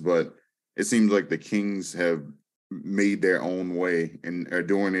Kings. But it seems like the Kings have made their own way and are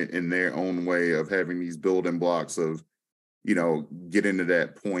doing it in their own way of having these building blocks of getting to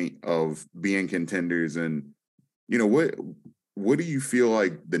that point of being contenders. And what do you feel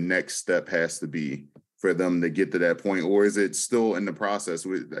like the next step has to be for them to get to that point, or is it still in the process?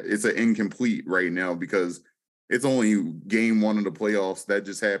 It's an incomplete right now because it's only game one of the playoffs that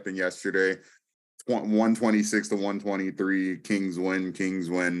just happened yesterday. 126 to 123. Kings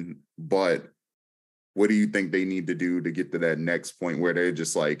win. But what do you think they need to do to get to that next point where they're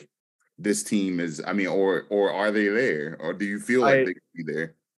just like, this team is, I mean, or are they there? Or do you feel like I they could be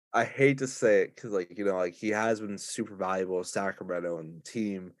there? I hate to say it because like like he has been super valuable to Sacramento and the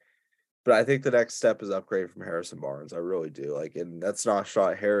team. But I think the next step is upgrade from Harrison Barnes. I really do. Like, and that's not a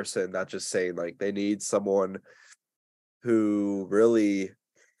shot at Harrison. That's just saying like they need someone who really,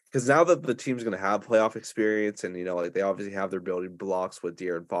 because now that the team's going to have playoff experience and like they obviously have their building blocks with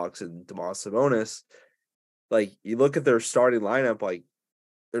De'Aaron Fox and Domas Sabonis. Like you look at their starting lineup, like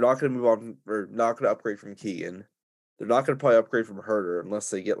they're not going to move on or not going to upgrade from Keegan. They're not going to probably upgrade from Herter unless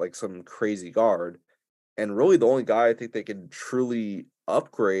they get like some crazy guard. And really, the only guy I think they can truly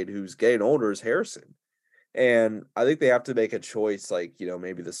upgrade who's getting older is Harrison. And I think they have to make a choice, like,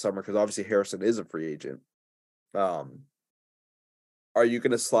 maybe this summer, because obviously Harrison is a free agent. Um, are you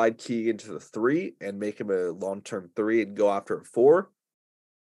going to slide Keegan to the 3 and make him a long term 3 and go after a 4?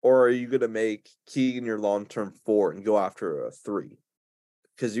 Or are you going to make Keegan your long term 4 and go after a 3?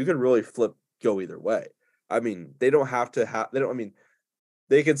 Because you can really go either way. I mean, they don't have to have, they don't, I mean,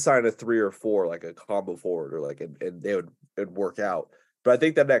 they could sign a 3 or 4, like a combo forward, or like, and it'd work out. But I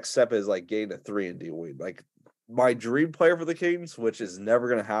think the next step is like getting a 3 and D Wade. Like my dream player for the Kings, which is never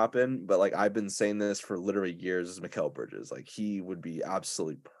gonna happen, but like I've been saying this for literally years, is Mikal Bridges. Like he would be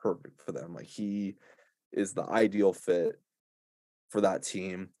absolutely perfect for them. Like he is the ideal fit for that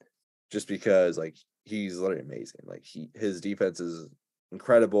team, just because like he's literally amazing. Like his defense is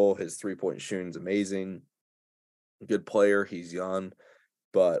incredible. His 3-point shooting is amazing. Good player. He's young,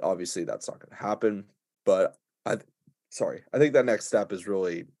 but obviously that's not going to happen. But I think that next step is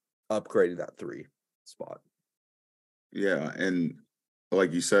really upgrading that 3 spot. Yeah, and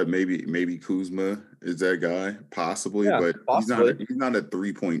like you said, maybe Kuzma is that guy, possibly, Yeah, but possibly. he's not a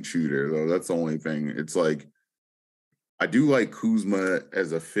 3-point shooter though. That's the only thing. It's like I do like Kuzma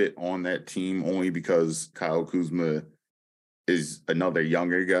as a fit on that team only because Kyle Kuzma is another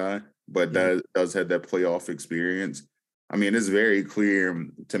younger guy, but Mhm. that does have that playoff experience. I mean, it's very clear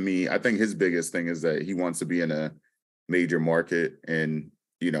to me. I think his biggest thing is that he wants to be in a major market, and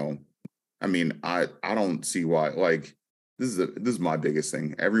you know, I mean, I don't see why. Like, this is my biggest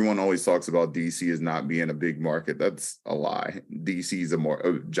thing. Everyone always talks about DC as not being a big market. That's a lie. DC is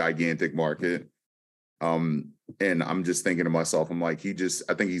a gigantic market. And I'm just thinking to myself, I'm like, I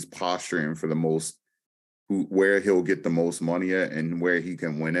think he's posturing for the most, where he'll get the most money at and where he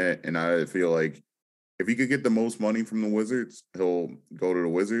can win at. And I feel like if he could get the most money from the Wizards, he'll go to the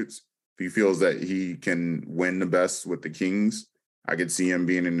Wizards. If he feels that he can win the best with the Kings, I could see him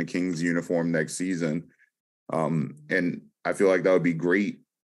being in the Kings uniform next season. And I feel like that would be great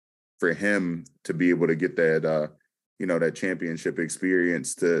for him to be able to get that, that championship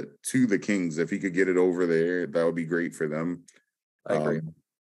experience to the Kings. If he could get it over there, that would be great for them. I agree.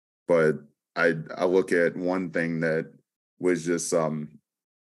 But I look at one thing that was just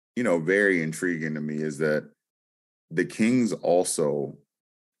very intriguing to me is that the Kings also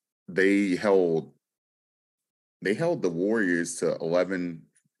they held the Warriors to 11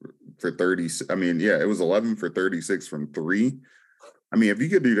 for 30. I mean, yeah, it was 11 for 36 from three. I mean, if you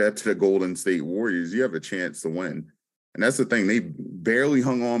could do that to the Golden State Warriors, you have a chance to win. And that's the thing. They barely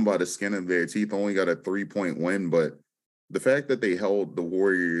hung on by the skin of their teeth, only got a 3-point win. But the fact that they held the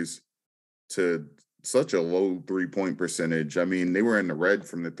Warriors to such a low 3-point percentage, I mean, they were in the red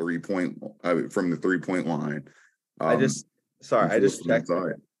from the 3-point line. I just checked.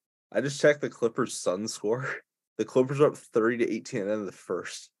 Inside. I just checked the Clippers' Suns score. The Clippers are up 30-18 at the end of the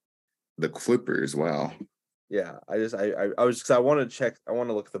first. The Clippers, wow. Yeah, I was because I want to check. I want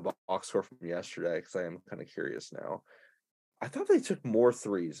to look at the box score from yesterday because I am kind of curious now. I thought they took more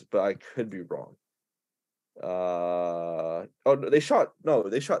threes, but I could be wrong. They shot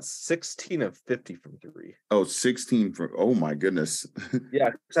 16 of 50 from three. Oh, 16 from, oh my goodness.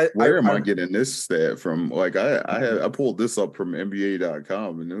 Yeah. Where am I getting this stat from? Like I pulled this up from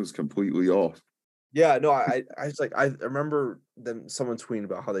NBA.com and it was completely off. Yeah, no, I was like, I remember someone tweeting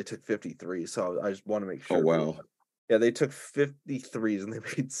about how they took 53, so I just want to make sure. Oh, wow. Yeah, they took 53s and they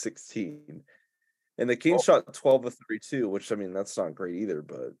made 16. And the Kings shot 12 of 32, which, I mean, that's not great either,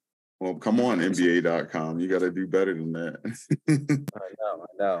 but. Well, come on, NBA.com. You got to do better than that. I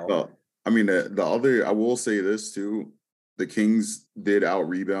know. Well, I mean, the other, I will say this too. The Kings did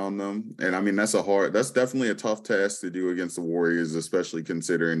out-rebound them. And, I mean, that's definitely a tough task to do against the Warriors, especially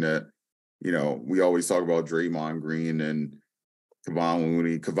considering that, we always talk about Draymond Green and Kevon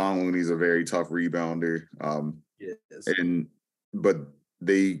Looney. Kevon Looney's a very tough rebounder. Yes. But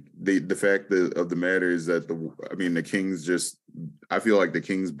the fact of the matter is that the Kings I feel like the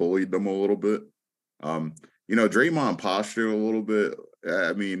Kings bullied them a little bit. Draymond postured a little bit.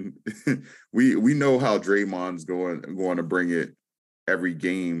 I mean, we know how Draymond's going to bring it every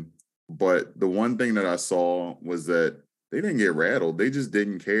game. But the one thing that I saw was that they didn't get rattled. They just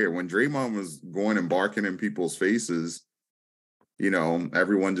didn't care. When Draymond was going and barking in people's faces,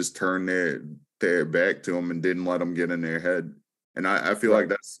 everyone just turned their back to him and didn't let them get in their head. And I feel like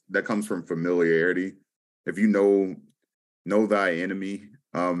that comes from familiarity. If you know thy enemy,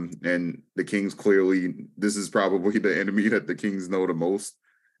 and the Kings clearly, this is probably the enemy that the Kings know the most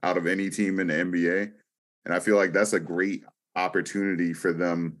out of any team in the NBA. And I feel like that's a great opportunity for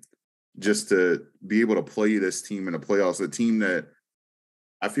them just to be able to play this team in the playoffs, a team that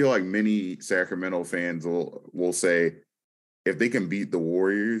I feel like many Sacramento fans will say, if they can beat the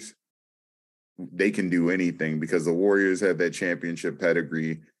Warriors, they can do anything because the Warriors have that championship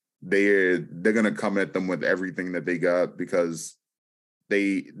pedigree. They're going to come at them with everything that they got because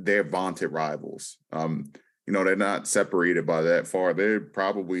they're vaunted rivals. They're not separated by that far. They're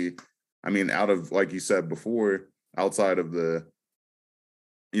probably, out of, like you said before, outside of the,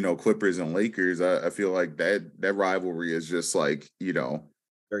 Clippers and Lakers, I feel like that rivalry is just like,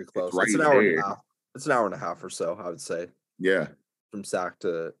 very close. Right, it's an hour and a half. It's an hour and a half or so, I would say. Yeah. From Sac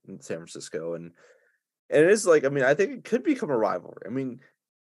to San Francisco. And it is like, I think it could become a rivalry.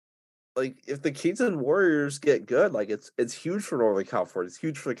 Like if the Kings and Warriors get good, like it's huge for Northern California. It's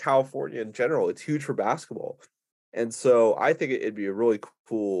huge for California in general. It's huge for basketball. And so I think it'd be a really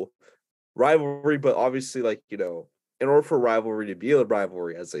cool rivalry, but obviously, like, in order for a rivalry to be a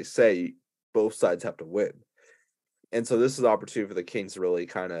rivalry, as they say, both sides have to win. And so this is an opportunity for the Kings to really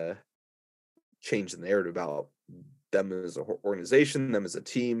kind of change the narrative about them as an organization, them as a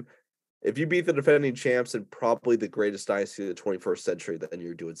team. If you beat the defending champs and probably the greatest dynasty of the 21st century, then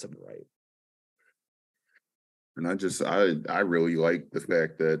you're doing something right. And I really like the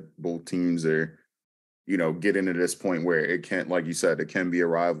fact that both teams are, getting to this point where it can't, like you said, it can be a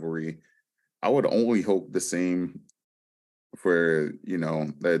rivalry. I would only hope the same for,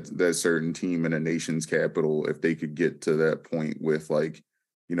 that certain team in a nation's capital, if they could get to that point with, like,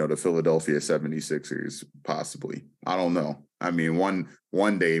 the Philadelphia 76ers, possibly. I don't know.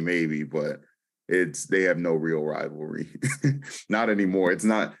 One day maybe, but they have no real rivalry. Not anymore. It's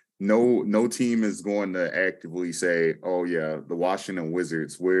not, no team is going to actively say, oh yeah, the Washington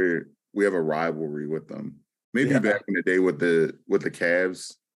Wizards, we have a rivalry with them. Maybe Yeah. back in the day with the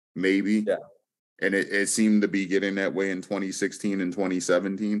Cavs, maybe. Yeah. And it seemed to be getting that way in 2016 and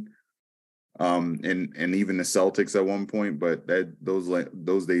 2017. And even the Celtics at one point, but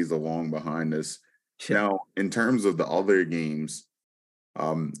those days are long behind us. Yeah. Now, in terms of the other games,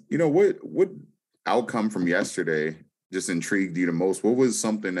 what outcome from yesterday just intrigued you the most? What was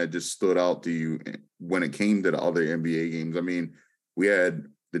something that just stood out to you when it came to the other NBA games? I mean, we had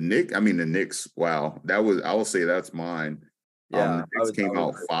the Knicks. Wow, that was, I will say that's mine. Yeah. The Knicks I came would out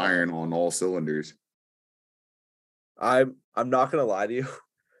agree with that. firing on all cylinders. I'm not gonna lie to you.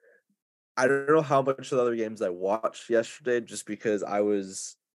 I don't know how much of the other games I watched yesterday just because I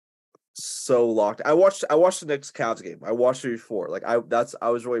was so locked. I watched the Knicks Cavs game. I watched it before. Like I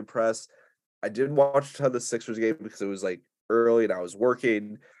was really impressed. I didn't watch a ton of the Sixers game because it was like early and I was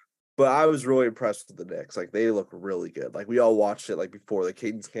working, but I was really impressed with the Knicks. Like they look really good. Like we all watched it like before the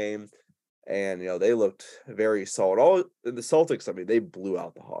Kings came, and they looked very solid. All in the Celtics, I mean, they blew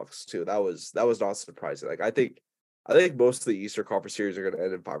out the Hawks too. That was not surprising. Like I think most of the Eastern Conference series are going to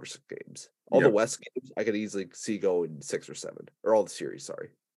end in 5 or 6 games. All the Yep. West games I could easily see go in 6 or 7, or all the series. Sorry.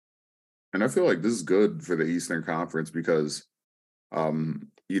 And I feel like this is good for the Eastern Conference because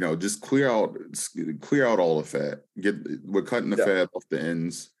just clear out all the fat. We're cutting the Yeah. fat off the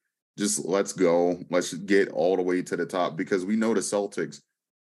ends. Just let's go. Let's just get all the way to the top because we know the Celtics,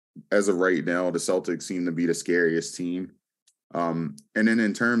 as of right now, the Celtics seem to be the scariest team. And then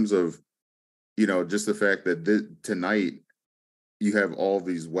in terms of, just the fact that tonight you have all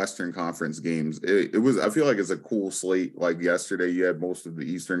these Western Conference games. I feel like it's a cool slate. Like yesterday, you had most of the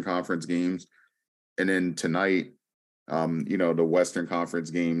Eastern Conference games. And then tonight, the Western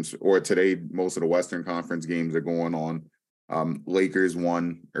Conference games, or today, most of the Western Conference games are going on. Lakers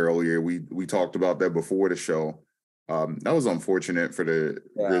won earlier. We talked about that before the show. That was unfortunate for the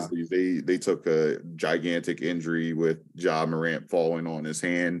Yeah. Grizzlies. They took a gigantic injury with Ja Morant falling on his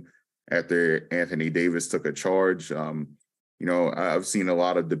hand after Anthony Davis took a charge. I've seen a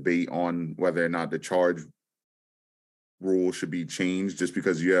lot of debate on whether or not the charge rule should be changed just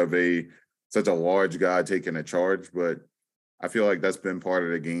because you have such a large guy taking a charge, but I feel like that's been part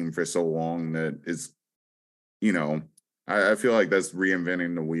of the game for so long that you know, I feel like that's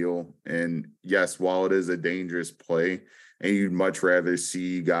reinventing the wheel. And yes, while it is a dangerous play and you'd much rather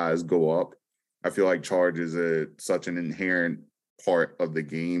see guys go up, I feel like charge is such an inherent part of the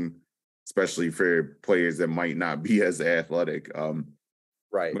game, especially for players that might not be as athletic.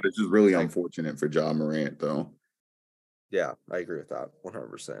 Right. But it's just really Like, unfortunate for Ja Morant, though. yeah, I agree with that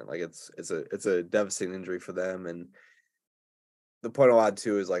 100%. Like it's a devastating injury for them, and the point I'll add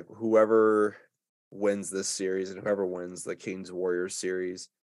too is like whoever wins this series and whoever wins the Kings Warriors series,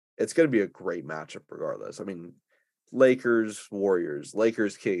 it's going to be a great matchup regardless. I mean, Lakers Warriors,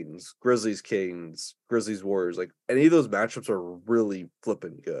 Lakers Kings, Grizzlies Kings, Grizzlies Warriors, like any of those matchups are really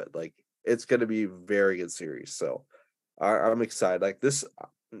flipping good. Like it's going to be a very good series. So I'm excited. Like this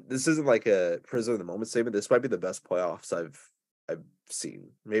isn't like a prisoner of the moment statement. This might be the best playoffs I've seen.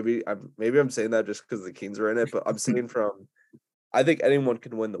 Maybe I'm saying that just because the Kings are in it, but I'm saying from I think anyone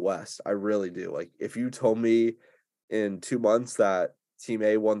can win the West. I really do. Like if you told me in 2 months that Team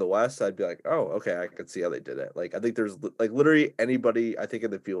A won the West, I'd be like, oh, okay, I could see how they did it. Like I think there's like literally anybody I think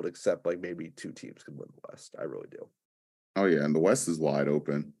in the field except like maybe 2 teams can win the West. I really do. Oh yeah, and the West is wide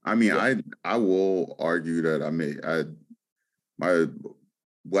open. I mean, Yeah. I will argue that my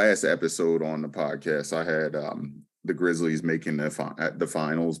last episode on the podcast, I had the Grizzlies making the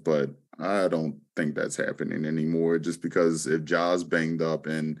finals, but I don't think that's happening anymore. Just because if Ja's banged up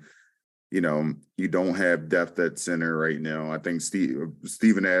and you don't have depth at center right now. I think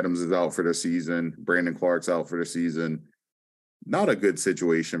Steven Adams is out for the season. Brandon Clark's out for the season. Not a good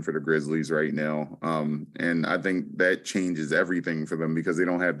situation for the Grizzlies right now. And I think that changes everything for them because they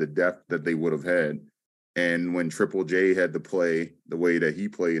don't have the depth that they would have had. And when Triple J had to play the way that he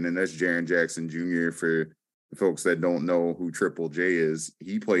played, and that's Jaren Jackson Jr. for folks that don't know who Triple J is,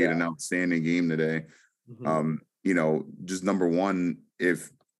 he played Yeah. an outstanding game today. Mhm. Just number one, if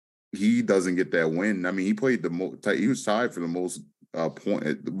he doesn't get that win, I mean, he played the most. He was tied for the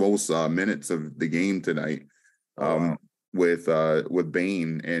most minutes of the game tonight. Oh Um, wow. with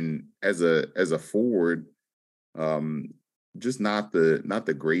Bain, and as a forward, um, just not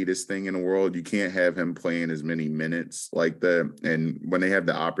the greatest thing in the world. You can't have him playing as many minutes like that. And when they have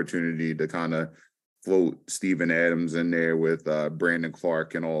the opportunity to kind of float Steven Adams in there with Brandon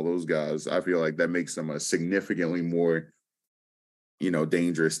Clark and all those guys, I feel like that makes them a significantly more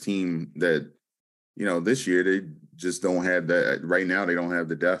dangerous team that this year they just don't have that. Right now they don't have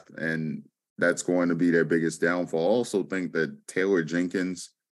the depth, and that's going to be their biggest downfall. I also think that Taylor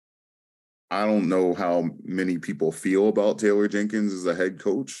Jenkins I don't know how many people feel about Taylor Jenkins as a head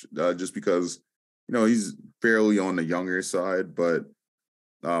coach, just because, he's fairly on the younger side, but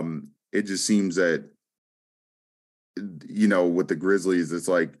it just seems that, with the Grizzlies, it's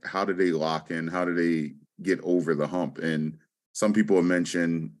like, how do they lock in? How do they get over the hump? And some people have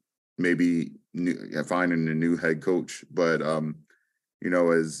mentioned maybe finding a new head coach, but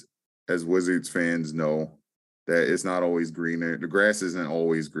as Wizards fans know, that it's not always greener. The grass isn't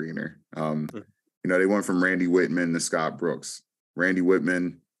always greener. They went from Randy Whitman to Scott Brooks. Randy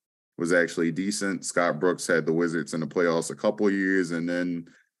Whitman was actually decent. Scott Brooks had the Wizards in the playoffs a couple of years, and then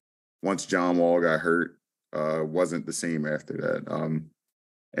once John Wall got hurt, wasn't the same after that.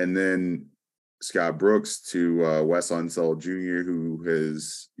 And then Scott Brooks to Wes Unseld Jr., who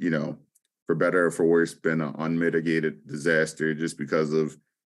has, for better or for worse, been an unmitigated disaster just because of,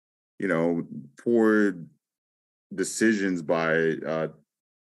 poor decisions by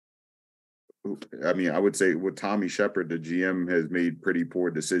I would say with Tommy Shepard, the GM has made pretty poor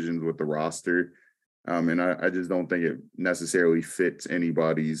decisions with the roster. And I just don't think it necessarily fits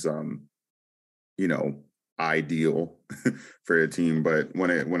anybody's ideal for a team. But when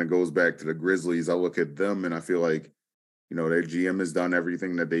it goes back to the Grizzlies, I look at them and I feel like, their GM has done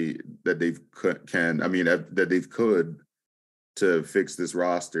everything that they've could to fix this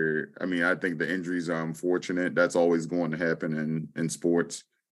roster. I mean, I think the injuries are unfortunate. That's always going to happen in sports.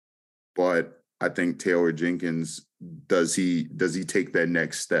 But I think Taylor Jenkins, does he take that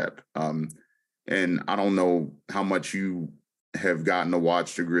next step? And I don't know how much you have gotten to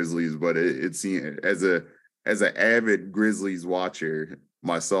watch the Grizzlies, but it seems as an avid Grizzlies watcher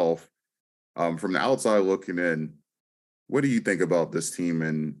myself, from the outside looking in, what do you think about this team,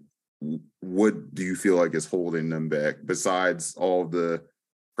 and what do you feel like is holding them back besides all the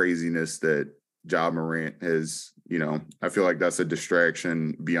craziness that Ja Morant has? I feel like that's a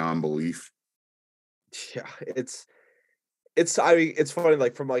distraction beyond belief. Yeah, I mean, it's funny,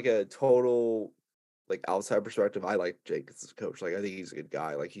 like from like a total like outside perspective, I like Jake as a coach. Like I think he's a good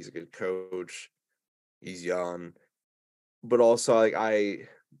guy. Like he's a good coach. He's young. But also like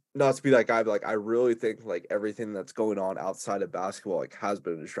not to be that guy, but like I really think like everything that's going on outside of basketball like has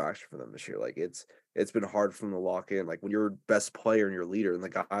been a distraction for them this year. Like it's been hard for them to lock in. Like when your best player and your leader and the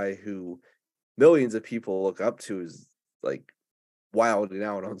guy who millions of people look up to is like wilding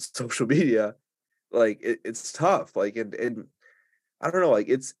out on social media, like it's tough. Like and I don't know, like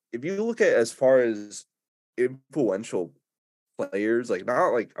it's if you look at as far as influential players, like not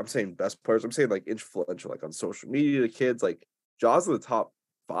like I'm saying best players, I'm saying like influential, like on social media to kids, like Jaws in the top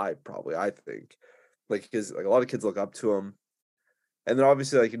 5 probably, I think. Like because like a lot of kids look up to him. And then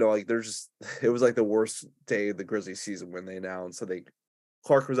obviously like like there's just it was like the worst day of the Grizzlies season when they announced so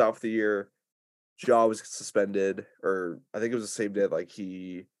Clark was out for the year, Ja was suspended, or I think it was the same day like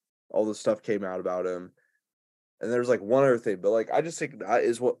all the stuff came out about him. And there's like one other thing, but like I just think that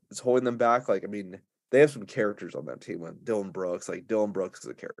is what is holding them back. Like, I mean, they have some characters on that team. Like Dylan Brooks, is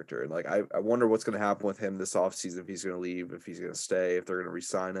a character. And like I wonder what's gonna happen with him this offseason, if he's gonna leave, if he's gonna stay, if they're gonna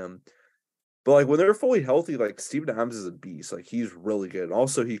re-sign him. But like when they're fully healthy, like Steven Adams is a beast. Like he's really good. And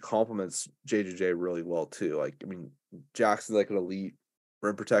also he complements JJJ really well too. Like, I mean, Jackson's like an elite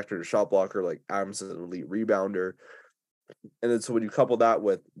rim protector and a shot blocker, like Adams is an elite rebounder. And then so when you couple that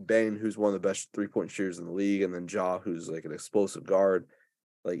with Bane, who's one of the best 3-point shooters in the league, and then Ja, who's like an explosive guard,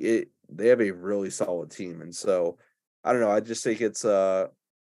 like they have a really solid team. And so I don't know. I just think it's gonna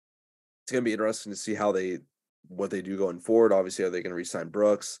be interesting to see what they do going forward. Obviously, are they gonna re-sign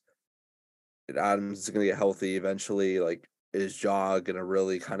Brooks? And Adams is gonna get healthy eventually. Like, is Ja gonna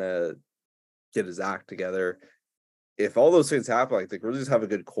really kind of get his act together? If all those things happen, like the Grizzlies have a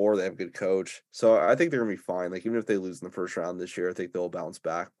good core, they have a good coach, so I think they're gonna be fine. Like even if they lose in the first round this year, I think they'll bounce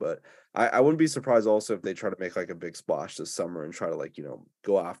back. But I wouldn't be surprised also if they try to make like a big splash this summer and try to like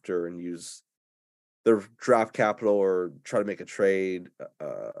go after and use their draft capital or try to make a trade.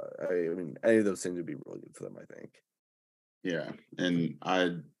 I mean, any of those things would be really good for them, I think. Yeah, and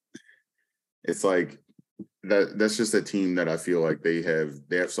it's like that's just a team that I feel like they have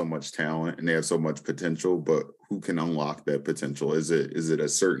so much talent and they have so much potential, but who can unlock that potential? Is it a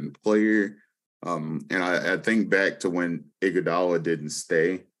certain player? And I think back to when Iguodala didn't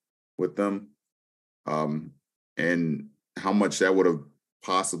stay with them, and how much that would have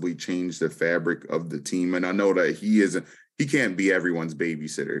possibly changed the fabric of the team. And I know that he can't be everyone's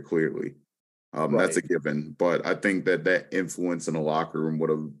babysitter, clearly. That's a given. But I think that influence in the locker room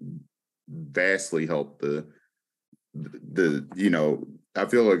would have vastly helped I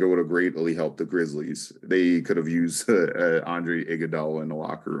feel like it would have greatly helped the Grizzlies. They could have used Andre Iguodala in the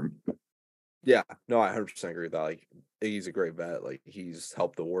locker room. Yeah, no, I 100% agree with that. Like He's a great vet. Like he's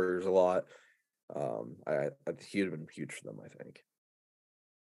helped the Warriors a lot. I he'd have been huge for them, I think.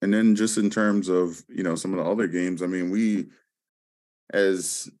 And then just in terms of, some of the other games, I mean, we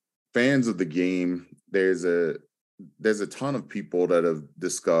as fans of the game, there's a ton of people that have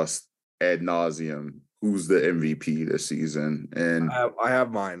discussed ad nauseum who's the MVP this season. And I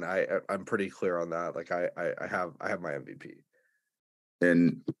have mine. I'm pretty clear on that. Like I have my MVP.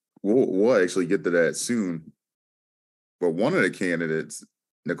 and we'll actually get to that soon. But one of the candidates,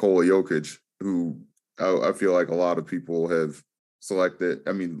 Nikola Jokic, who I feel like a lot of people have selected.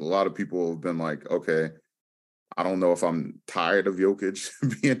 I mean, a lot of people have been like, okay, I don't know if I'm tired of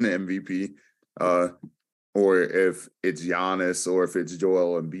Jokic being the MVP, or if it's Giannis or if it's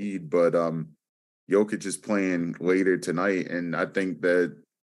Joel Embiid. But Jokic is playing later tonight, and I think that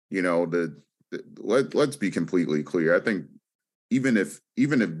let's be completely clear. I think even if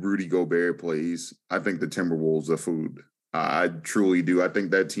Rudy Gobert plays, I think the Timberwolves are food. I truly do. I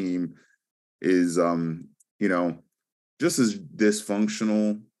think that team is just as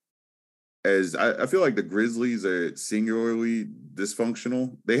dysfunctional as I feel like the Grizzlies are singularly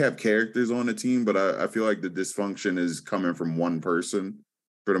dysfunctional. They have characters on the team, but I feel like the dysfunction is coming from one person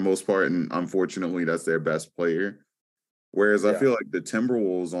for the most part, and unfortunately, that's their best player. Whereas I Yeah. feel like the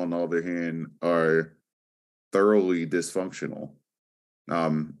Timberwolves, on the other hand, are thoroughly dysfunctional.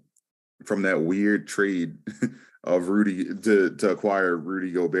 From that weird trade of Rudy to acquire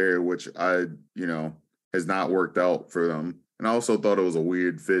Rudy Gobert, which has not worked out for them. And I also thought it was a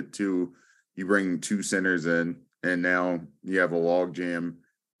weird fit too. You bring two centers in, and now you have a logjam,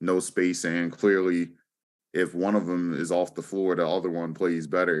 no space, and clearly, if one of them is off the floor, the other one plays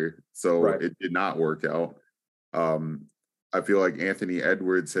better. So Right. it did not work out. I feel like Anthony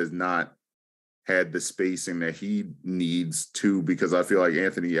Edwards has not had the spacing that he needs to, because I feel like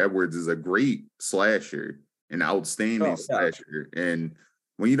Anthony Edwards is a great slasher, an outstanding Oh yeah. slasher. And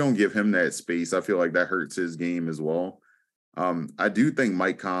when you don't give him that space, I feel like that hurts his game as well. I do think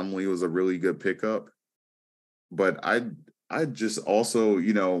Mike Conley was a really good pickup, but I just also,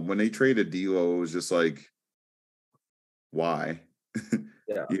 when they traded D'Lo, it was just like, why?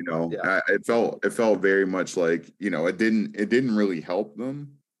 Yeah. Yeah. It felt very much like, it didn't really help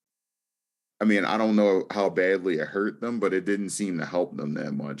them. I mean, I don't know how badly it hurt them, but it didn't seem to help them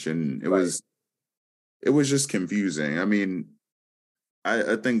that much. And it Right. was it was just confusing. I mean,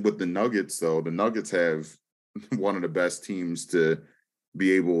 I think with the Nuggets, though, the Nuggets have one of the best teams to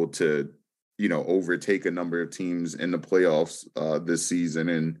be able to, overtake a number of teams in the playoffs this season.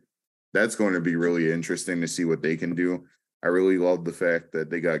 And that's going to be really interesting to see what they can do. I really love the fact that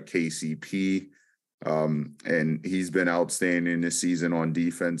they got KCP, and he's been outstanding this season on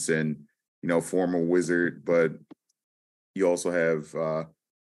defense, and, former Wizard. But you also have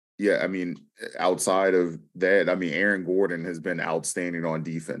yeah, I mean, outside of that, I mean, Aaron Gordon has been outstanding on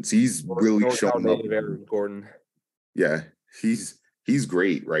defense. He's really NorCal shown up. native Aaron Gordon. Yeah, he's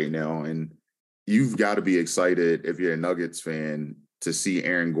great right now, and you've got to be excited if you're a Nuggets fan to see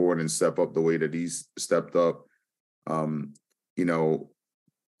Aaron Gordon step up the way that he's stepped up. Um, you know,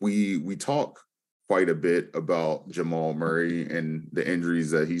 we talk quite a bit about Jamal Murray and the injuries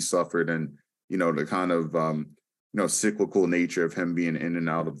that he suffered, and the kind of cyclical nature of him being in and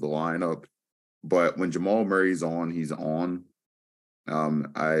out of the lineup. But when Jamal Murray's on, he's on.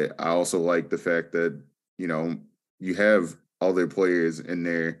 I also like the fact that you have other players in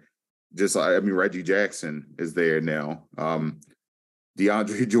there. Just I mean, Reggie Jackson is there now.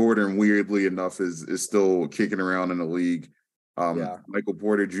 DeAndre Jordan, weirdly enough, is still kicking around in the league. Yeah. Michael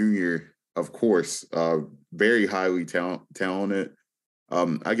Porter Jr., of course, very highly talented.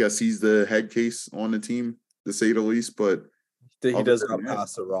 I guess he's the head case on the team, to say the least. But He other does than not that,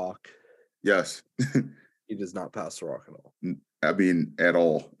 pass the rock. yes, He does not pass the rock at all. I mean, at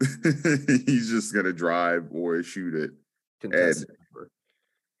all. He's just gonna drive or shoot it. And Contested.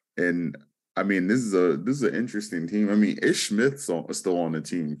 and I mean, this is an interesting team. I mean, Ish Smith's still on the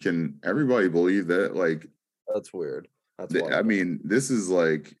team. Can everybody believe that? Like, That's weird. That's I wild. mean, this is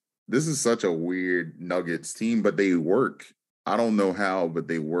such a weird Nuggets team, but they work. I don't know how, but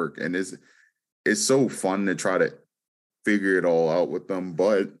they work, and it's so fun to try to figure it all out with them.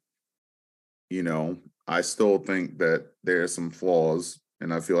 But I still think that there are some flaws,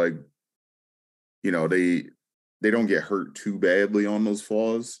 and I feel like they don't get hurt too badly on those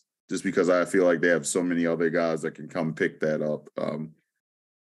flaws, just because I feel like they have so many other guys that can come pick that up.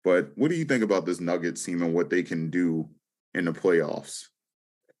 But what do you think about this Nuggets team and what they can do in the playoffs?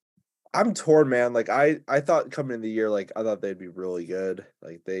 I'm torn, man. Like I thought coming in the year, like I thought they'd be really good.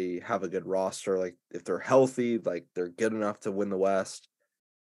 Like they have a good roster. Like if they're healthy, like they're good enough to win the West.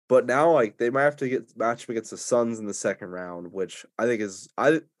 But now, like, they might have to get matched up against the Suns in the second round, which I think is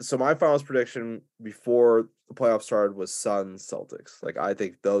so my finals prediction before the playoffs started was Suns Celtics. Like, I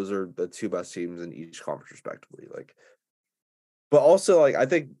think those are the two best teams in each conference respectively. Like, but also, like, I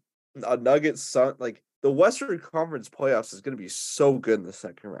think a Nuggets Sun, like, the Western Conference playoffs is going to be so good in the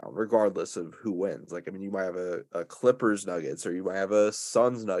second round, regardless of who wins. Like, I mean, you might have a Clippers Nuggets, or you might have a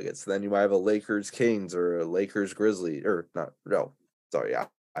Suns Nuggets, then you might have a Lakers Kings or a Lakers Grizzly, or not. No, sorry, yeah,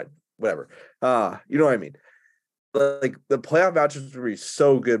 whatever. You know what I mean? Like, the playoff matchups will be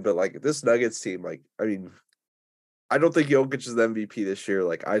so good, but like this Nuggets team, like, I mean, I don't think Jokic is the MVP this year.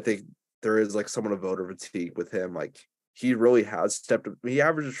 Like, I think there is like somewhat of voter fatigue with him. Like, he really has stepped up. He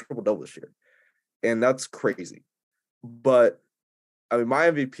averaged a triple double this year, and that's crazy. But I mean, my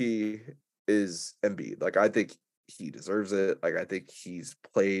MVP is Embiid. Like, I think he deserves it. Like, I think he's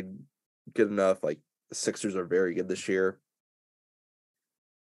played good enough. Like, the Sixers are very good this year.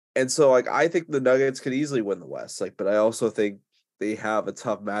 And so, like, I think the Nuggets could easily win the West. Like, but I also think they have a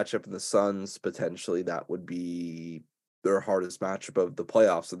tough matchup in the Suns potentially. That would be their hardest matchup of the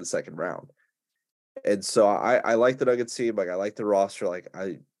playoffs in the second round. And so I like the Nuggets team. Like, I like the roster. Like,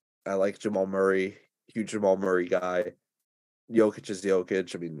 I like Jamal Murray, huge Jamal Murray guy. Jokic is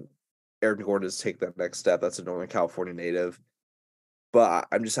Jokic. I mean, Aaron Gordon has taken that next step. That's a Northern California native. But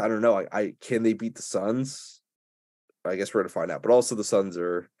I don't know. I can they beat the Suns? I guess we're gonna find out. But also the Suns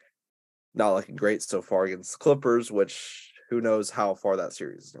are not looking great so far against the Clippers, which who knows how far that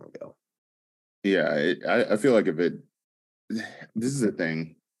series is going to go. Yeah, I feel like if it, this is the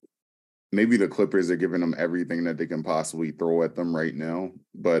thing. Maybe the Clippers are giving them everything that they can possibly throw at them right now,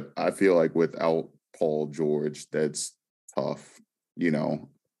 but I feel like without Paul George, that's tough, you know.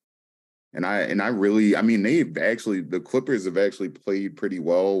 And I really, I mean, the Clippers have actually played pretty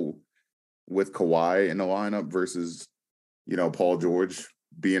well with Kawhi in the lineup versus, Paul George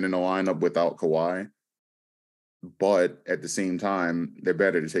being in the lineup without Kawhi. But at the same time, they're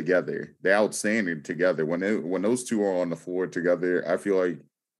better together. They're outstanding together. When those two are on the floor together, I feel like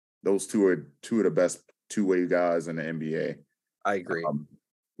those two are two of the best two-way guys in the NBA. I agree. And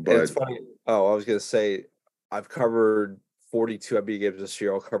it's But funny. Oh, I was going to say, I've covered 42 NBA games this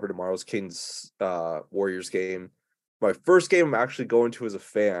year. I'll cover tomorrow's Kings Warriors game. My first game I'm actually going to as a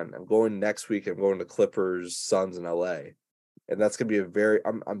fan. I'm going next week. I'm going to Clippers, Suns in LA. And that's gonna be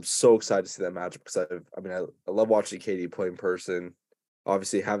I'm so excited to see that matchup because I love watching KD play in person.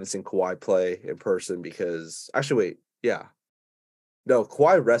 Obviously haven't seen Kawhi play in person because actually wait, yeah. No,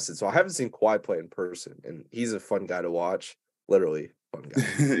 Kawhi rested, so I haven't seen Kawhi play in person, and he's a fun guy to watch. Literally fun guy.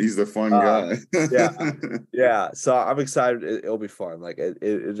 he's the fun guy. Yeah, yeah. So I'm excited. It'll be fun. Like it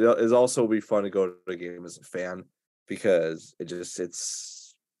is also be fun to go to a game as a fan because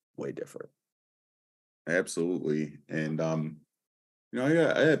it's way different. Absolutely. And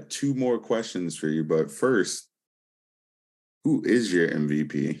I have two more questions for you, but first, who is your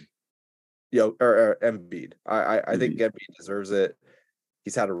MVP? Or Embiid. I think Embiid deserves it.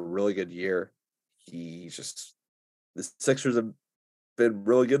 He's had a really good year. The Sixers have been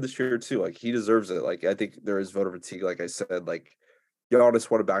really good this year too. Like, he deserves it. Like, I think there is voter fatigue. Like I said, like Giannis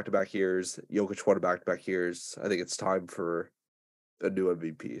won a back-to-back years. Jokic won a back-to-back years. I think it's time for a new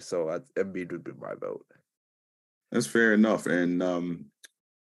MVP. So Embiid would be my vote. That's fair enough. And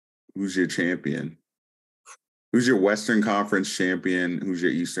who's your champion? Who's your Western Conference champion? Who's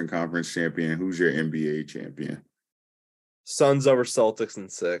your Eastern Conference champion? Who's your NBA champion? Suns over Celtics in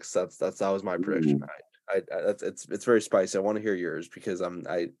 6. That was my prediction. It's very spicy. I want to hear yours because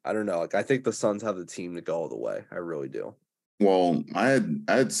I don't know. Like, I think the Suns have the team to go all the way. I really do. Well, I had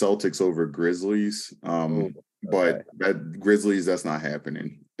Celtics over Grizzlies. Okay. But that Grizzlies, that's not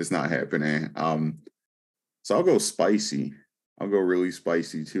happening. It's not happening. So I'll go spicy. I'll go really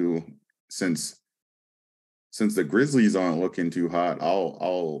spicy too. Since the Grizzlies aren't looking too hot,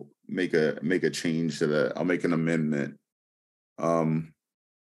 I'll make a change to that. I'll make an amendment.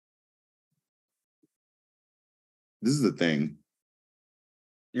 This is the thing.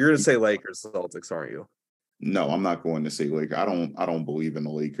 You're gonna say Lakers, Celtics, aren't you? No, I'm not going to say Lakers. I don't believe in the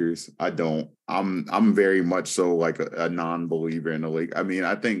Lakers. I don't. I'm very much so like a non-believer in the Lakers. I mean,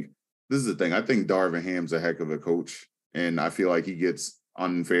 I think this is the thing. I think Darvin Ham's a heck of a coach, and I feel like he gets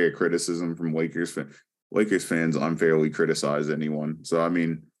unfair criticism from Lakers fans. Lakers fans unfairly criticize anyone. So I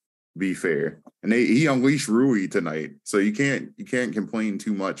mean, be fair. And he unleashed Rui tonight, so you can't complain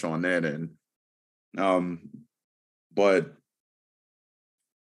too much on that end. But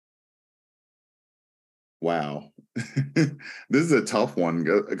wow. This is a tough one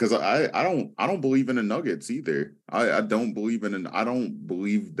because I don't believe in the Nuggets either. I don't believe I don't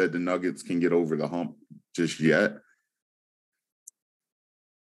believe that the Nuggets can get over the hump just yet.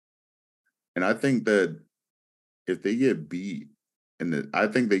 And I think that if they get beat I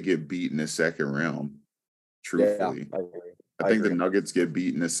think they get beat in the second round, Yeah, truthfully. I agree. I I think the agree. Nuggets get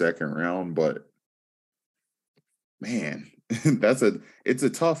beat in the second round, but man, it's a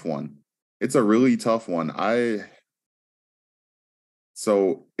tough one. It's a really tough one.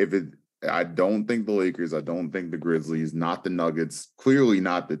 So if it I don't think the Lakers, I don't think the Grizzlies, not the Nuggets, clearly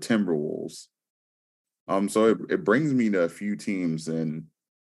not the Timberwolves. So it brings me to a few teams, and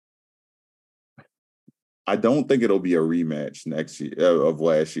I don't think it'll be a rematch next year of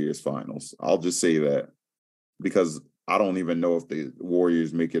last year's finals. I'll just say that because I don't even know if the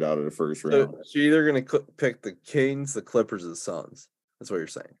Warriors make it out of the first round. So you're either gonna pick the Kings, the Clippers, or the Suns. That's what you're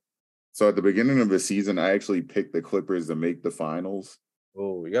saying. So at the beginning of the season, I actually picked the Clippers to make the finals.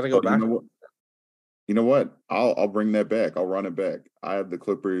 Oh, you got to go But you back. know what? You know what? I'll bring that back. I'll run it back. I have the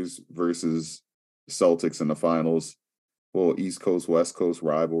Clippers versus Celtics in the finals. Well, East Coast West Coast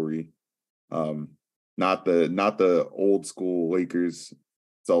rivalry. Um, not the old school Lakers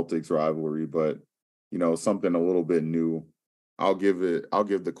Celtics rivalry, but something a little bit new. I'll give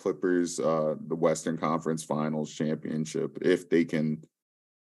the Clippers the Western Conference Finals championship if they can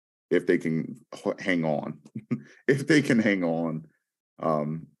hang on. If they can hang on.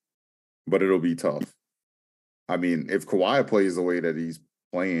 Um, but it'll be tough. I mean, if Kawhi plays the way that he's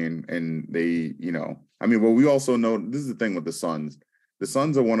playing and well, we also know this is the thing with the Suns. The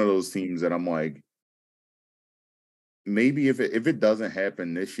Suns are one of those teams that I'm like, maybe if it doesn't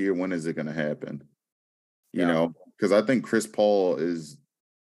happen this year, when is it going to happen? Yeah. Because I think Chris Paul is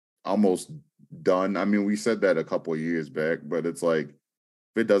almost done. I mean, we said that a couple of years back, but it's like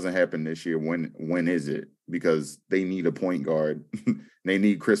if it doesn't happen this year, when is it? Because they need a point guard. They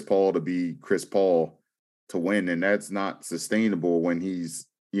need Chris Paul to be Chris Paul to win, and that's not sustainable when he's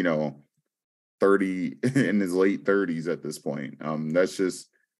 30 in his late 30s at this point. That's just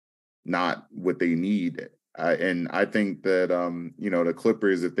not what they need. And I think that the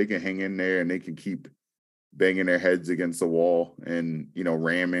Clippers, if they can hang in there and they can keep banging their heads against the wall and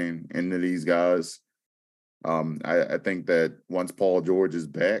ramming into these guys, I think that once Paul George is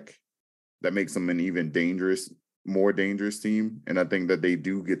back, that makes them an even more dangerous team. And I think that they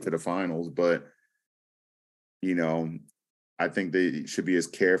do get to the finals, but I think they should be as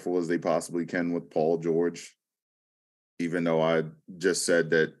careful as they possibly can with Paul George, even though I just said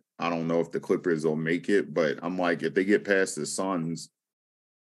that I don't know if the Clippers will make it, but I'm like, if they get past the Suns,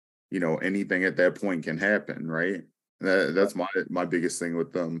 anything at that point can happen, right? That's my biggest thing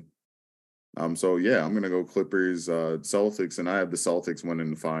with them. So yeah, I'm gonna go Clippers, Celtics, and I have the Celtics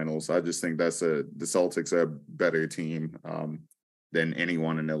winning the finals. I just think the Celtics are a better team than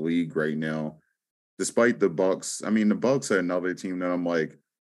anyone in the league right now. Despite the Bucks, I mean the Bucks are another team that I'm like,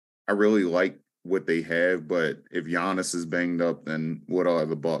 I really like what they have, but if Giannis is banged up, then what are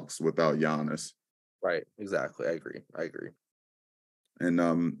the Bucks without Giannis? Right. Exactly. I agree. And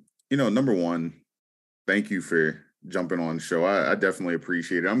number one, thank you for jumping on the show. I definitely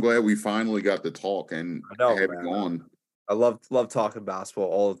appreciate it. I'm glad we finally got to talk and I know, have man. you on. I love talking basketball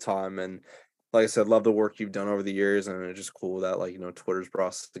all the time, and like I said, love the work you've done over the years, and it's just cool that Twitter's brought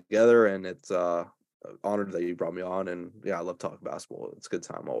us together, and it's honored that you brought me on, and yeah, I love talking basketball. It's a good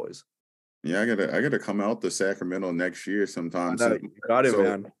time always. Yeah, I gotta come out to Sacramento next year I sometime know soon. you got it, So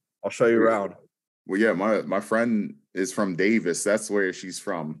man. I'll show you around. well, yeah, my friend is from Davis. That's where she's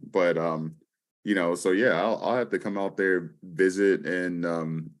from. But so yeah, I'll have to come out there, visit,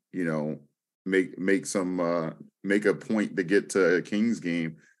 and make some make a point to get to a Kings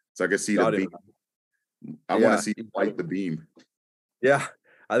game so I can see the Got it. beam. I want to Yeah, see light the beam. yeah.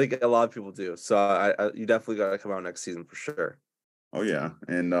 I think a lot of people do. So you definitely got to come out next season for sure. Oh yeah,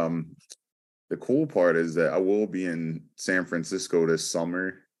 and the cool part is that I will be in San Francisco this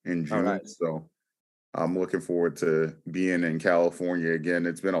summer in Oh, June. nice. So I'm looking forward to being in California again.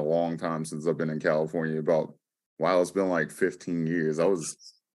 It's been a long time since I've been in California. It's been like 15 years. I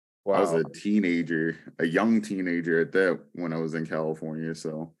was Wow, a teenager, a young teenager at that when I was in California.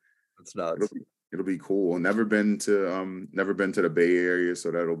 So that's it'll nuts. be it'll be cool. Never been to the Bay Area,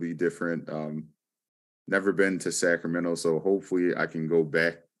 so that'll be different. Never been to Sacramento, so hopefully I can go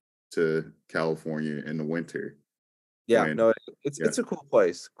back to California in the winter Yeah, when no, yeah. it's a cool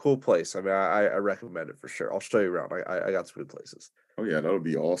place. Cool place. I mean, I recommend it for sure. I'll show you around. I got some good places. Oh yeah, that'll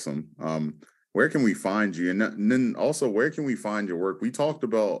be awesome. Where can we find you? And then also, where can we find your work? We talked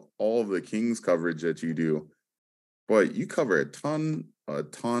about all of the Kings coverage that you do, but you cover a ton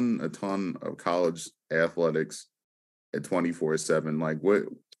of college athletics at 24/7. Like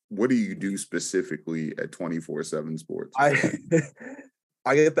what do you do specifically at 24/7 Sports? I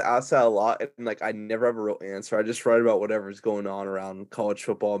I get the asked that a lot, and like I never have a real answer. I just write about whatever's going on around college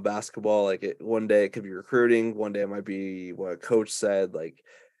football and basketball. Like one day it could be recruiting, one day it might be what a coach said. Like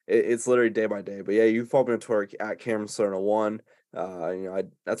it's literally day by day. But yeah, you follow me on Twitter at Cameron Salerno 1.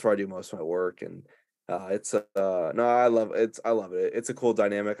 That's where I do most of my work, and it's no, I love it. It's a cool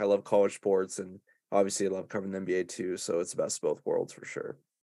dynamic. I love college sports, and obviously I love covering the NBA too. So it's the best of both worlds for sure.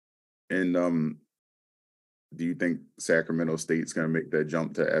 And do you think Sacramento State's going to make that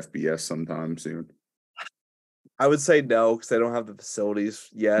jump to FBS sometime soon? I would say no because they don't have the facilities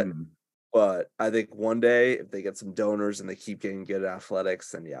yet. Mhm. But I think one day if they get some donors and they keep getting good at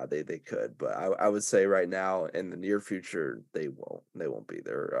athletics, then yeah, they could. But I would say right now in the near future they won't. They won't be.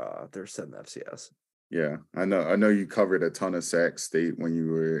 They're set in FCS. Yeah, I know. I know you covered a ton of Sac State when you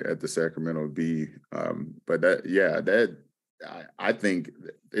were at the Sacramento Bee, but I think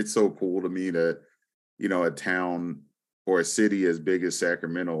it's so cool to me that a town or a city as big as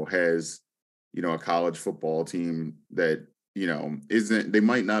Sacramento has a college football team that isn't. They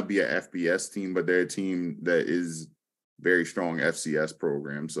might not be a FBS team, but they're a team that is very strong FCS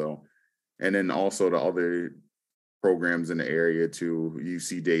program. So, and then also the other programs in the area too.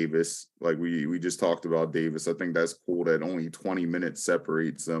 UC Davis, like we just talked about Davis. I think that's cool that only 20 minutes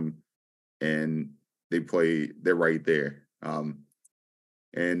separates them, and they're right there.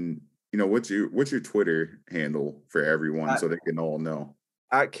 And what's your Twitter handle for everyone so they can all know?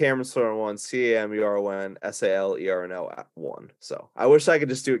 At Cameron Salerno 1, CAMERON SALERNO at 1. So I wish I could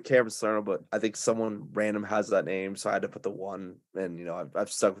just do it Cameron Salerno, but I think someone random has that name, so I had to put the 1, and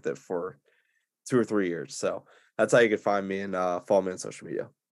I've stuck with it for 2 or 3 years. So that's how you can find me and follow me on social media.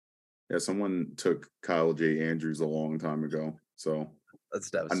 Yeah, someone took Kyle J. Andrews a long time ago, so That's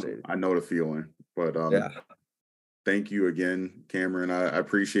devastating. I know the feeling. But Yeah, thank you again, Cameron. I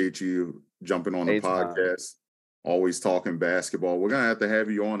appreciate you jumping on the anytime. podcast. Always talking basketball. We're gonna have to have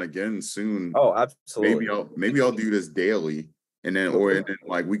you on again soon. Oh, absolutely. Maybe I'll do this daily, and then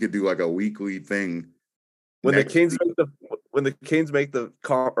like we could do like a weekly thing. When the Next Kings week. make when the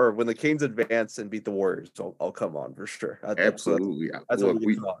Kings advance and beat the Warriors, I'll come on for sure. Absolutely. That's Look, what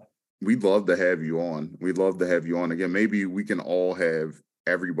we can talk. we'd love to have you on. We'd love to have you on again. Maybe we can all have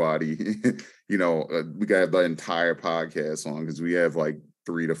everybody. We got the entire podcast on because we have like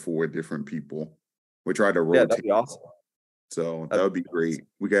 3 to 4 different people. We try to Yeah, rotate. that'd be awesome. So that would be great.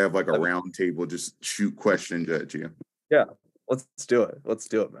 We could have like a round table, just shoot questions at you. Yeah, let's do it. Let's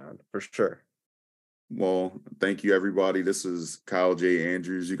do it, man, for sure. Well, thank you, everybody. This is Kyle J.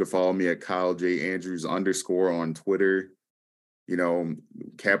 Andrews. You can follow me at Kyle J. Andrews _ on Twitter.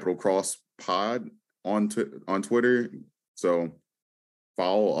 Capital Cross Pod on Twitter. So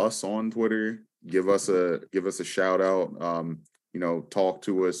follow us on Twitter. Give us a shout out. Talk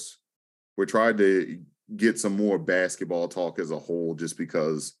to us. We're trying to get some more basketball talk as a whole, just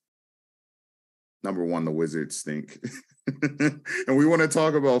because number one, the Wizards stink. And we want to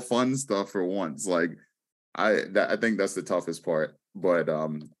talk about fun stuff for once. Like I think that's the toughest part. But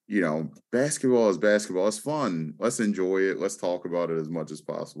basketball is basketball. It's fun. Let's enjoy it. Let's talk about it as much as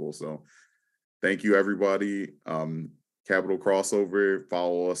possible. So thank you, everybody. Capital Crossover.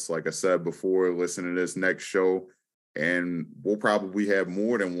 Follow us, like I said before. Listen to this next show. And we'll probably have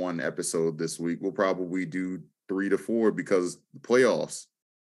more than one episode this week. We'll probably do 3 to 4 because the playoffs,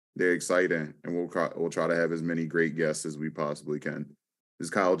 they're exciting, and we'll try to have as many great guests as we possibly can. This is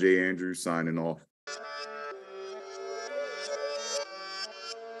Kyle J. Andrews signing off.